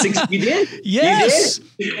 Yes, you did. Yes.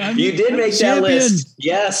 You did make that list.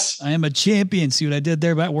 Yes. I am a champion. See what I did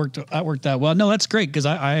there? That worked out well. No, that's great. Cause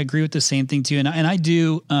I agree with the same thing too. And I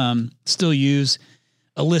do, still use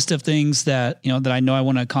a list of things that I know I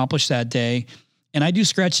want to accomplish that day. And I do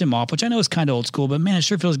scratch them off, which I know is kind of old school, but man, it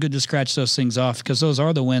sure feels good to scratch those things off because those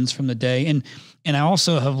are the wins from the day. And I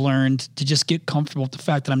also have learned to just get comfortable with the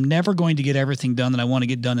fact that I'm never going to get everything done that I want to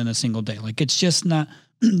get done in a single day. Like it's just not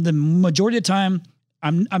the majority of the time.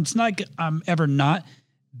 It's not like I'm ever not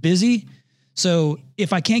busy. So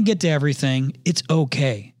if I can't get to everything, it's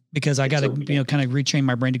okay because I got to, kind of retrain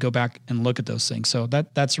my brain to go back and look at those things. So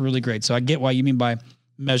that's really great. So I get what you mean by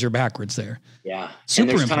measure backwards there. Yeah. Super and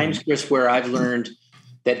there's important. times, Chris, where I've learned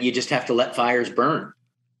that you just have to let fires burn.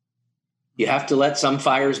 You have to let some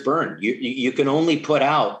fires burn. You can only put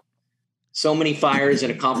out so many fires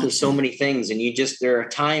and accomplish so many things. And there are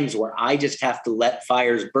times where I just have to let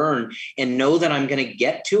fires burn and know that I'm going to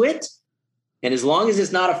get to it. And as long as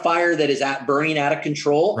it's not a fire that is burning out of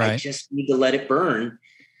control, right. I just need to let it burn.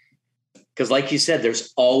 Because like you said,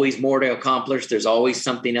 there's always more to accomplish. There's always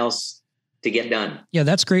something else to get done. Yeah,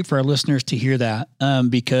 that's great for our listeners to hear that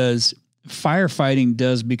because firefighting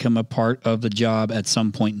does become a part of the job at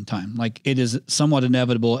some point in time. Like it is somewhat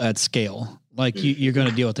inevitable at scale. Like you're going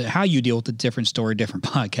to deal with it. How you deal with a different story, different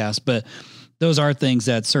podcast, but those are things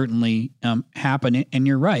that certainly happen. And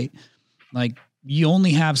you're right. Like you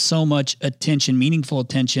only have so much attention, meaningful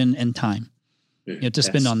attention and time to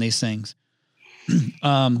spend on these things.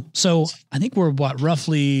 So I think we're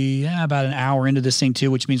roughly about an hour into this thing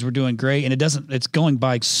too, which means we're doing great. And it's going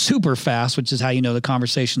by super fast, which is how you know the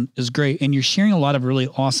conversation is great. And you're sharing a lot of really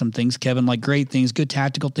awesome things, Kevin, like great things, good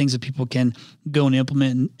tactical things that people can go and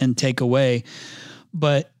implement and take away.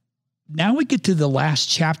 But now we get to the last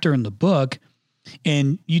chapter in the book,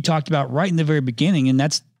 and you talked about right in the very beginning, and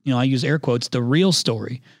that's, I use air quotes, the real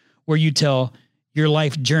story, where you tell your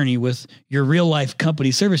life journey with your real life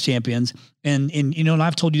company, Service Champions. And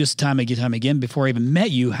I've told you this time again, before I even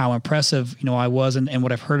met you, how impressive, I was and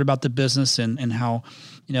what I've heard about the business and how,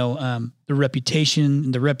 the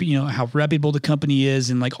reputation, how reputable the company is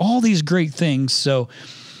and like all these great things. So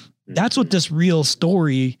that's what this real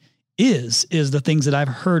story is the things that I've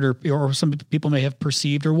heard or some people may have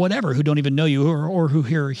perceived or whatever, who don't even know you or who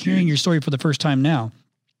are hearing your story for the first time now.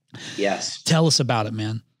 Yes. Tell us about it,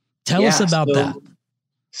 man. Tell us about that.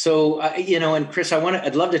 So, and Chris,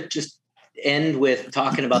 I'd love to just end with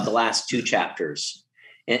talking about the last two chapters.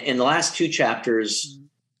 And the last two chapters,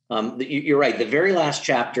 you're right. The very last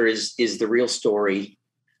chapter is the real story,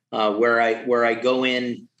 where I go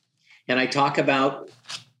in and I talk about,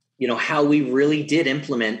 how we really did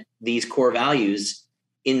implement these core values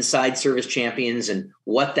inside Service Champions and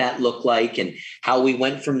what that looked like and how we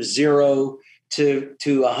went from 0 to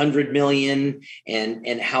 100 million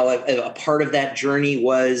and how a part of that journey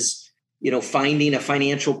was, finding a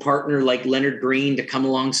financial partner like Leonard Green to come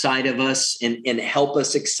alongside of us and help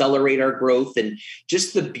us accelerate our growth, and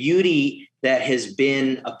just the beauty that has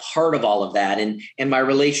been a part of all of that. And my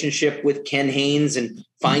relationship with Ken Haynes and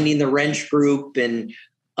finding the wrench group and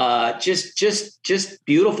just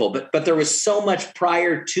beautiful. But there was so much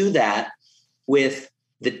prior to that with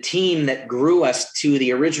the team that grew us to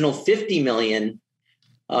the original 50 million.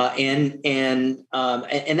 And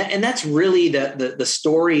that's really the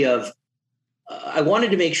story of, I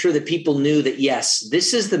wanted to make sure that people knew that, yes,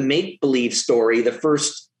 this is the make-believe story. The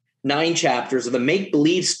first 9 chapters of the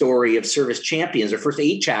make-believe story of Service Champions, or first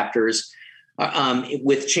 8 chapters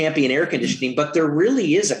with Champion Air Conditioning, but there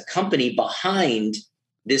really is a company behind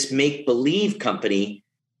this make-believe company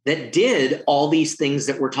that did all these things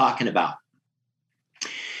that we're talking about.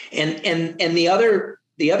 And the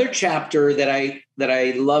other chapter that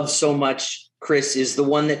I love so much, Chris, is the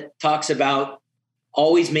one that talks about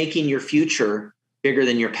always making your future bigger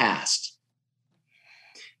than your past.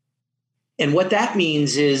 And what that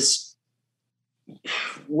means is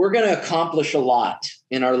we're going to accomplish a lot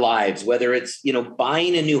in our lives, whether it's,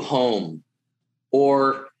 buying a new home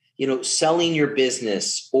or, selling your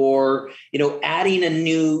business or, adding a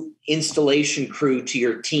new installation crew to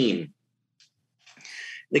your team.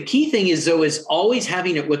 The key thing is always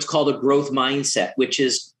having what's called a growth mindset, which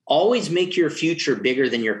is always make your future bigger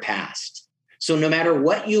than your past. So no matter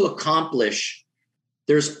what you accomplish,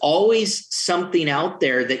 there's always something out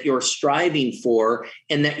there that you're striving for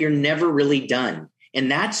and that you're never really done.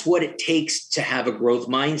 And that's what it takes to have a growth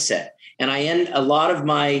mindset. And I end a lot of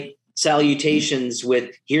my salutations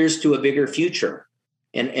with "here's to a bigger future."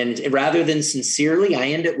 And rather than sincerely, I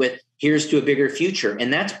end it with "here's to a bigger future."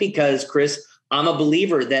 And that's because, Chris, I'm a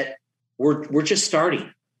believer that we're just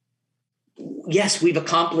starting. Yes, we've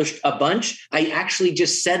accomplished a bunch. I actually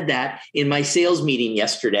just said that in my sales meeting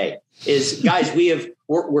yesterday. Is guys,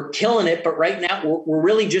 we're killing it, but right now we're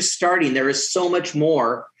really just starting. There is so much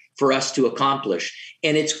more for us to accomplish,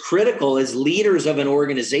 and it's critical as leaders of an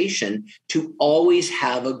organization to always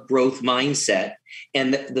have a growth mindset.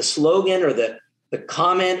 And the slogan or the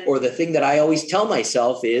comment or the thing that I always tell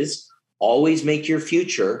myself is always make your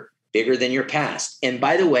future bigger than your past. And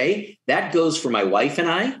by the way, that goes for my wife and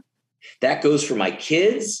I. That goes for my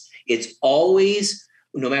kids. It's always,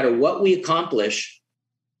 no matter what we accomplish,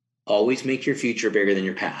 always make your future bigger than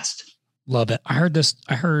your past. Love it.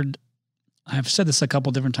 I've said this a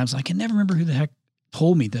couple different times. I can never remember who the heck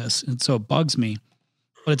told me this. And so it bugs me,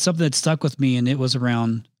 but it's something that stuck with me. And it was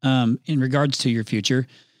around, in regards to your future,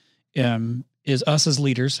 is us as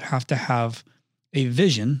leaders have to have a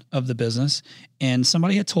vision of the business. And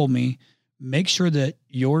somebody had told me, make sure that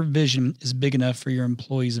your vision is big enough for your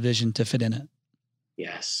employees' vision to fit in it.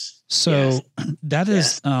 Yes. So that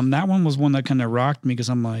is, that one was one that kind of rocked me because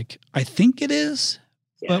I'm like, I think it is,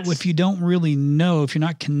 but if you don't really know, if you're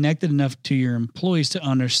not connected enough to your employees to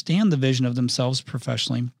understand the vision of themselves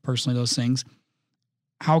professionally, personally, those things,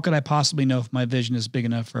 how could I possibly know if my vision is big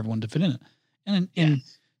enough for everyone to fit in it? And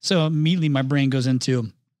so immediately my brain goes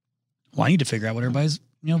into, well, I need to figure out what everybody's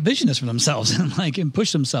vision is for themselves and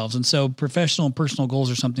push themselves. And so professional and personal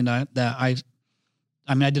goals are something that I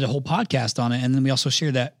did a whole podcast on it. And then we also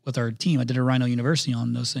shared that with our team. I did a Rhino University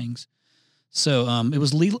on those things. So it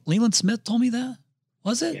was Leland Smith told me that.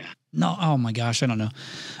 Was it? Yeah. No. Oh my gosh. I don't know.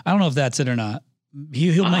 I don't know if that's it or not.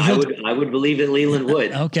 I would believe that Leland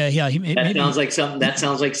would. Okay. Yeah. Sounds like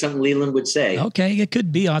something Leland would say. Okay. It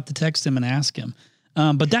could be. I'll have to text him and ask him.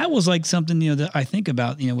 But that was like something, that I think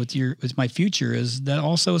about, with my future is that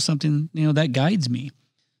also is something, that guides me.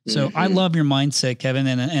 So I love your mindset, Kevin.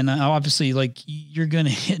 And obviously like you're going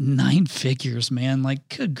to hit 9 figures, man. Like,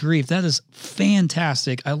 good grief. That is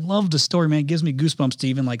fantastic. I love the story, man. It gives me goosebumps to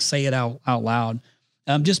even like say it out loud.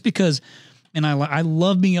 Just because, and I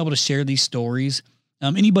love being able to share these stories.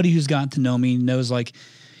 Anybody who's gotten to know me knows like,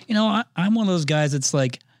 I'm one of those guys that's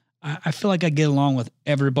like, I feel like I get along with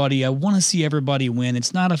everybody. I want to see everybody win.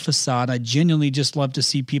 It's not a facade. I genuinely just love to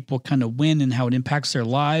see people kind of win and how it impacts their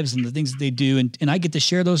lives and the things that they do. And I get to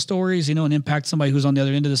share those stories, and impact somebody who's on the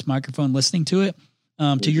other end of this microphone listening to it,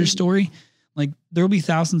 to your story. Like there will be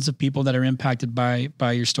thousands of people that are impacted by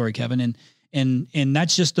your story, Kevin. And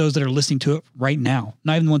that's just those that are listening to it right now,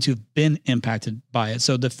 not even the ones who've been impacted by it.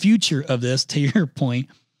 So the future of this, to your point,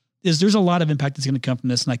 is there's a lot of impact that's going to come from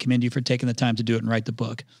this. And I commend you for taking the time to do it and write the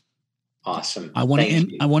book. Awesome. I want to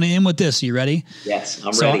end with this. Are you ready? Yes,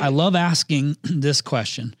 I'm ready. So I love asking this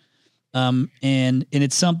question. And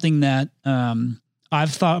it's something that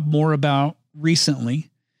I've thought more about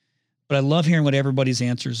recently, but I love hearing what everybody's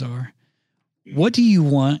answers are. What do you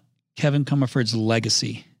want Kevin Comerford's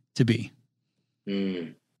legacy to be?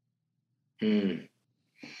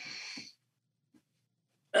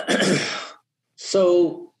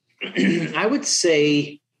 So I would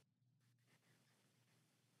say,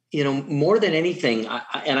 more than anything,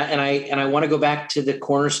 I want to go back to the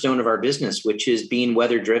cornerstone of our business, which is being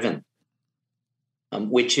weather driven,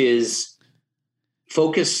 which is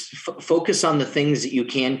focus on the things that you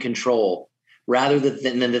can control rather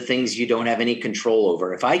than the things you don't have any control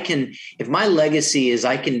over. If my legacy is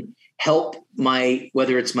I can help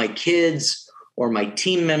whether it's my kids or my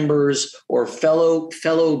team members or fellow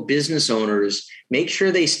business owners, make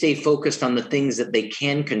sure they stay focused on the things that they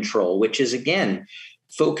can control, which is again,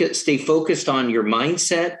 stay focused on your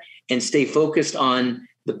mindset and stay focused on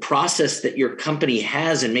the process that your company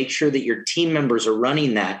has and make sure that your team members are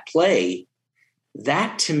running that play.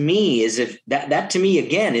 That to me is that to me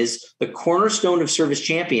again is the cornerstone of Service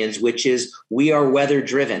Champions, which is we are weather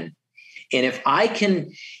driven. And if I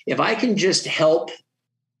can just help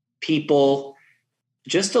people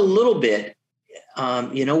just a little bit,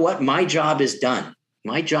 you know what? My job is done.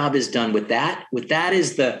 My job is done with that. With that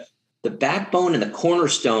is the backbone and the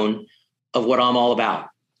cornerstone of what I'm all about.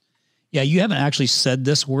 Yeah, you haven't actually said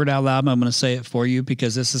this word out loud, but I'm going to say it for you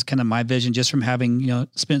because this is kind of my vision just from having,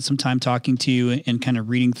 spent some time talking to you and kind of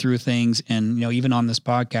reading through things. And, even on this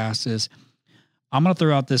podcast is I'm going to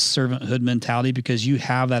throw out this servanthood mentality because you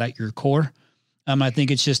have that at your core. I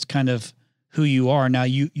think it's just kind of who you are. Now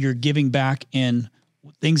you're giving back in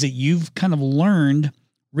things that you've kind of learned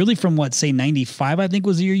really from 95, I think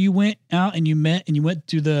was the year you went out and you went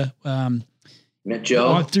through the, met Joe,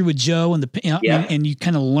 walked through with Joe and and you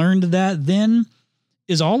kind of learned that then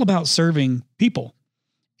is all about serving people.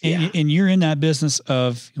 And you're in that business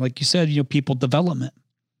of, like you said, people development.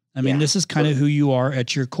 I mean, this is kind of who you are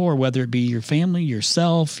at your core, whether it be your family,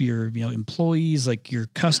 yourself, your, employees, like your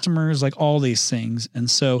customers, like all these things. And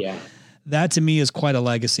so that to me is quite a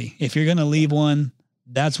legacy. If you're going to leave one,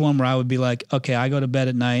 that's one where I would be like, okay, I go to bed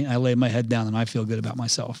at night, I lay my head down and I feel good about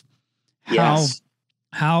myself.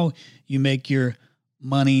 How you make your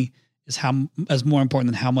money is more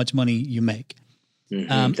important than how much money you make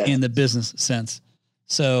in the business sense.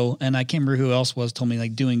 So, and I can't remember who else told me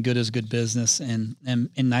like doing good is good business. And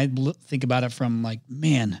I think about it from like,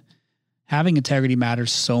 man, having integrity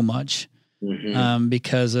matters so much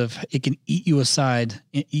because of it can eat you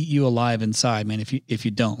alive inside, man. If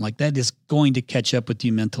you don't, like, that is going to catch up with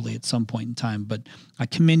you mentally at some point in time. But I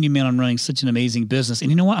commend you, man, on running such an amazing business.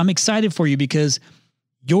 And you know what? I'm excited for you because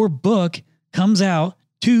your book comes out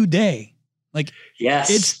today. Like, yes,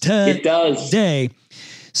 it does today.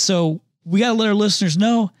 So we got to let our listeners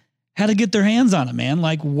know how to get their hands on it, man.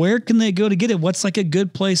 Like, where can they go to get it? What's like a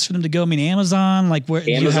good place for them to go? I mean, Amazon, like where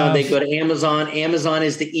they go to Amazon. Amazon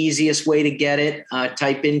is the easiest way to get it.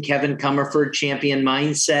 Type in Kevin Comerford Champion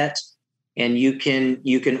Mindset and you can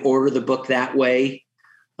order the book that way.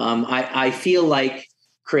 I feel like,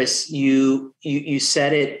 Chris, you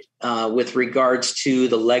said it with regards to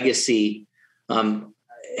the legacy,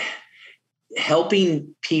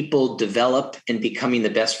 helping people develop and becoming the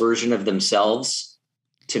best version of themselves.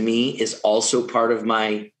 to me is also part of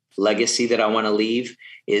my legacy that I want to leave,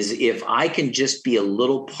 is if I can just be a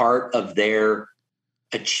little part of their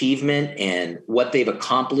achievement and what they've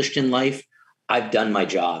accomplished in life, I've done my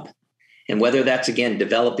job. And whether that's, again,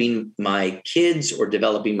 developing my kids or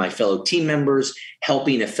developing my fellow team members,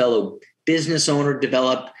 helping a fellow business owner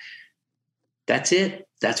develop, that's it.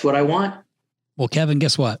 That's what I want. Well, Kevin,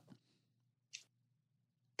 guess what?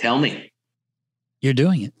 Tell me. You're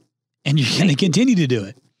doing it, and you're going to continue to do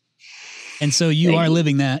it. And so you are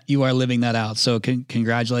living that out. So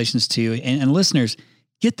congratulations to you. And listeners,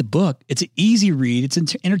 get the book. It's an easy read. It's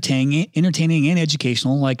entertaining and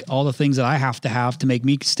educational, like all the things that I have to make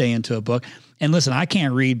me stay into a book. And listen, I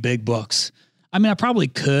can't read big books. I mean, I probably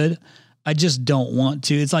could. I just don't want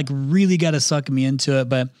to. It's like really got to suck me into it.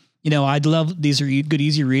 But, I'd love, these are good,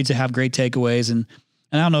 easy reads that have great takeaways. And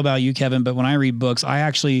I don't know about you, Kevin, but when I read books, I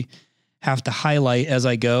actually have to highlight as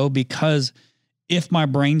I go, because if my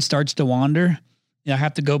brain starts to wander, I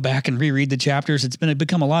have to go back and reread the chapters. It's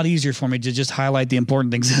become a lot easier for me to just highlight the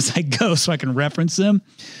important things as I go so I can reference them.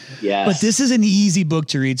 Yes. But this is an easy book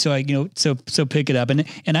to read. So so pick it up.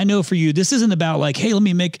 And I know for you, this isn't about like, hey, let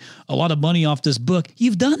me make a lot of money off this book.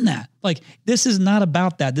 You've done that. Like, this is not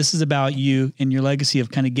about that. This is about you and your legacy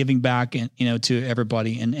of kind of giving back and, to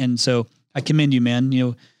everybody. And so I commend you,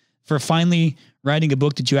 man, for finally writing a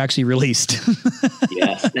book that you actually released.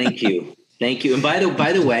 Yes. Thank you. Thank you. And by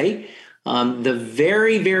the way, the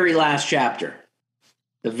very, very last chapter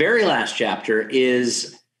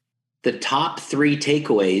is the top 3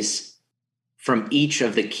 takeaways from each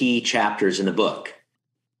of the key chapters in the book.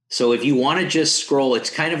 So if you want to just scroll, it's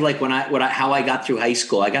kind of like how I got through high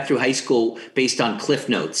school. I got through high school based on Cliff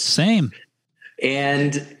Notes. Same.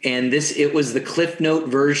 And it was the Cliff Note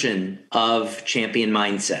version of Champion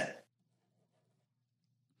Mindset.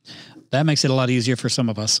 That makes it a lot easier for some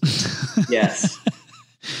of us. Yes.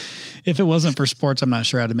 If it wasn't for sports, I'm not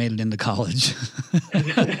sure I'd have made it into college.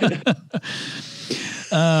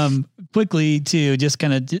 Quickly too, just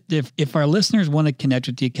kind of, if our listeners want to connect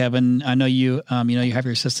with you, Kevin, I know you have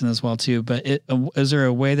your assistant as well too, but is there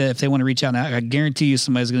a way that if they want to reach out, I guarantee you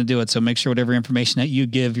somebody's going to do it. So make sure whatever information that you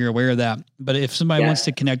give, you're aware of that. But if somebody wants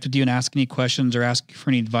to connect with you and ask any questions or ask for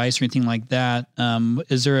any advice or anything like that,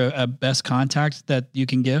 is there a best contact that you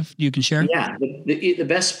can share? Yeah. The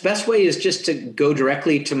best way is just to go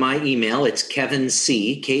directly to my email. It's Kevin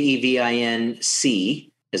C,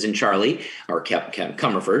 KEVINC, as in Charlie, or Kevin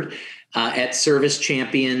Comerford, at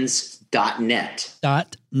servicechampions.net.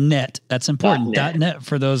 .net. That's important. .net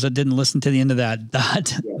for those that didn't listen to the end of that.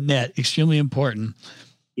 .net. Extremely important.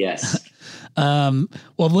 Yes. Well,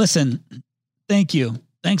 listen, thank you.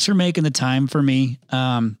 Thanks for making the time for me.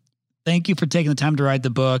 Thank you for taking the time to write the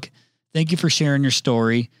book. Thank you for sharing your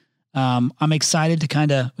story. I'm excited to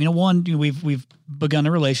kind of, we've begun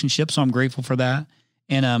a relationship, so I'm grateful for that.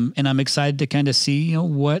 And I'm excited to kind of see,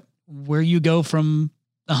 where you go from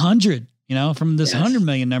 100, from this 100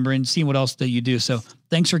 million number and see what else that you do. So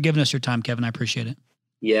thanks for giving us your time, Kevin. I appreciate it.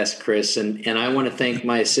 Yes, Chris. And I want to thank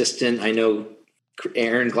my assistant. I know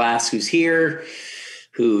Erin Glass, who's here,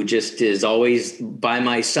 who just is always by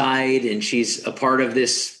my side, and she's a part of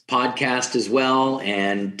this podcast as well.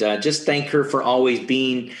 And just thank her for always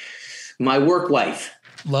being my work wife.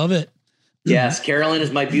 Love it. Yes. Carolyn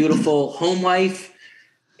is my beautiful home wife.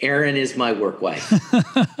 Erin is my work wife.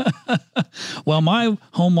 Well, my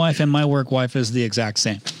home wife and my work wife is the exact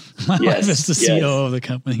same. My wife is the CEO of the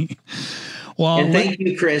company. Well, and thank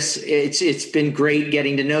you, Chris. It's been great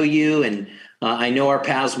getting to know you, and I know our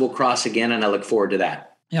paths will cross again, and I look forward to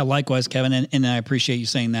that. Yeah, likewise, Kevin, and I appreciate you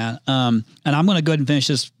saying that. And I'm going to go ahead and finish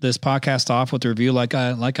this podcast off with a review, like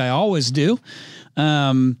I always do.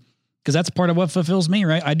 Because that's part of what fulfills me,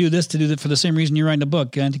 right? I do this for the same reason you're writing a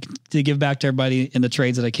book, to give back to everybody in the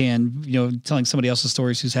trades that I can, telling somebody else's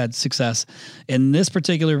stories who's had success. And this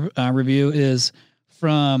particular review is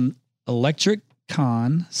from Electric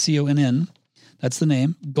Con, CONN. That's the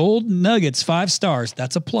name. Gold Nuggets, 5 stars.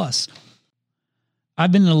 That's a plus.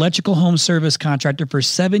 I've been an electrical home service contractor for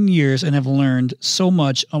 7 years and have learned so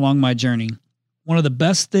much along my journey. One of the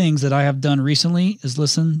best things that I have done recently is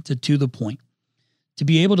listen to the point. To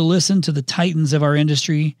be able to listen to the titans of our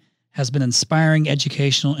industry has been inspiring,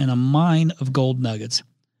 educational, and a mine of gold nuggets.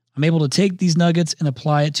 I'm able to take these nuggets and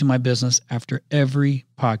apply it to my business after every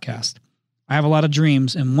podcast. I have a lot of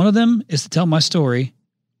dreams, and one of them is to tell my story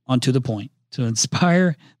on To The Point, to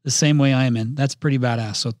inspire the same way I am in. That's pretty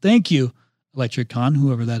badass. So thank you, Electric Con,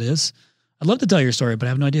 whoever that is. I'd love to tell your story, but I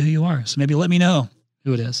have no idea who you are. So maybe let me know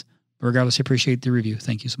who it is. But regardless, I appreciate the review.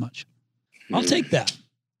 Thank you so much. I'll take that.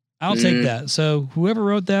 I'll take that. So whoever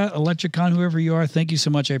wrote that, Electricon, whoever you are, thank you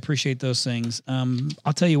so much. I appreciate those things.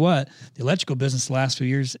 I'll tell you what, the electrical business the last few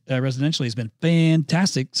years residentially has been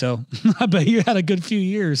fantastic. So I bet you had a good few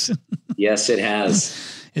years. Yes, it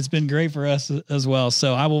has. It's been great for us as well.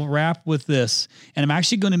 So I will wrap with this. And I'm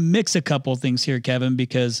actually going to mix a couple of things here, Kevin,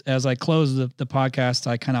 because as I close the podcast,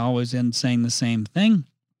 I kind of always end saying the same thing.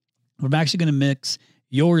 I'm actually going to mix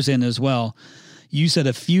yours in as well. You said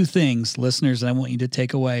a few things, listeners, that I want you to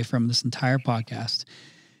take away from this entire podcast.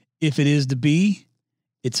 If it is to be,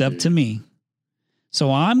 it's up to me.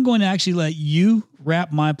 So I'm going to actually let you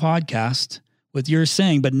wrap my podcast with your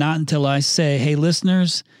saying, but not until I say, hey,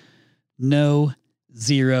 listeners, no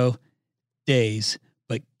 0 days.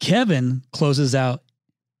 But Kevin closes out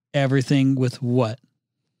everything with what?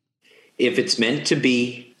 If it's meant to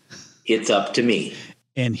be, it's up to me.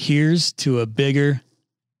 And here's to a bigger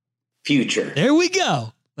future. There we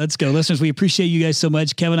go. Let's go. Listeners, we appreciate you guys so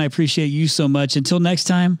much. Kevin, I appreciate you so much. Until next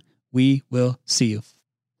time, we will see you.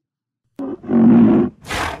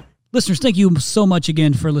 Listeners, thank you so much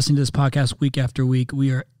again for listening to this podcast week after week.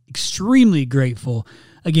 We are extremely grateful.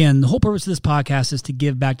 Again, the whole purpose of this podcast is to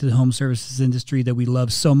give back to the home services industry that we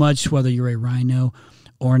love so much, whether you're a Rhino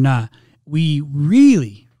or not. We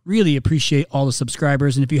really appreciate all the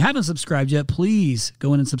subscribers. And if you haven't subscribed yet, please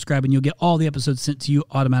go in and subscribe and you'll get all the episodes sent to you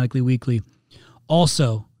automatically weekly.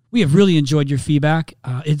 Also, we have really enjoyed your feedback.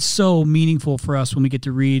 It's so meaningful for us when we get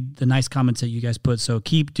to read the nice comments that you guys put. So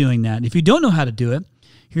keep doing that. And if you don't know how to do it,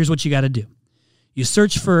 here's what you got to do. You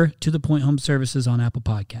search for To The Point Home Services on Apple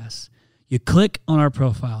Podcasts. You click on our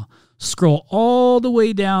profile, scroll all the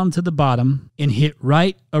way down to the bottom and hit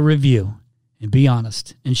write a review. And be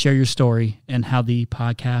honest and share your story and how the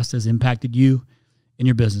podcast has impacted you and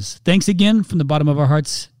your business. Thanks again from the bottom of our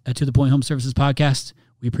hearts at To The Point Home Services Podcast.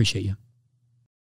 We appreciate you.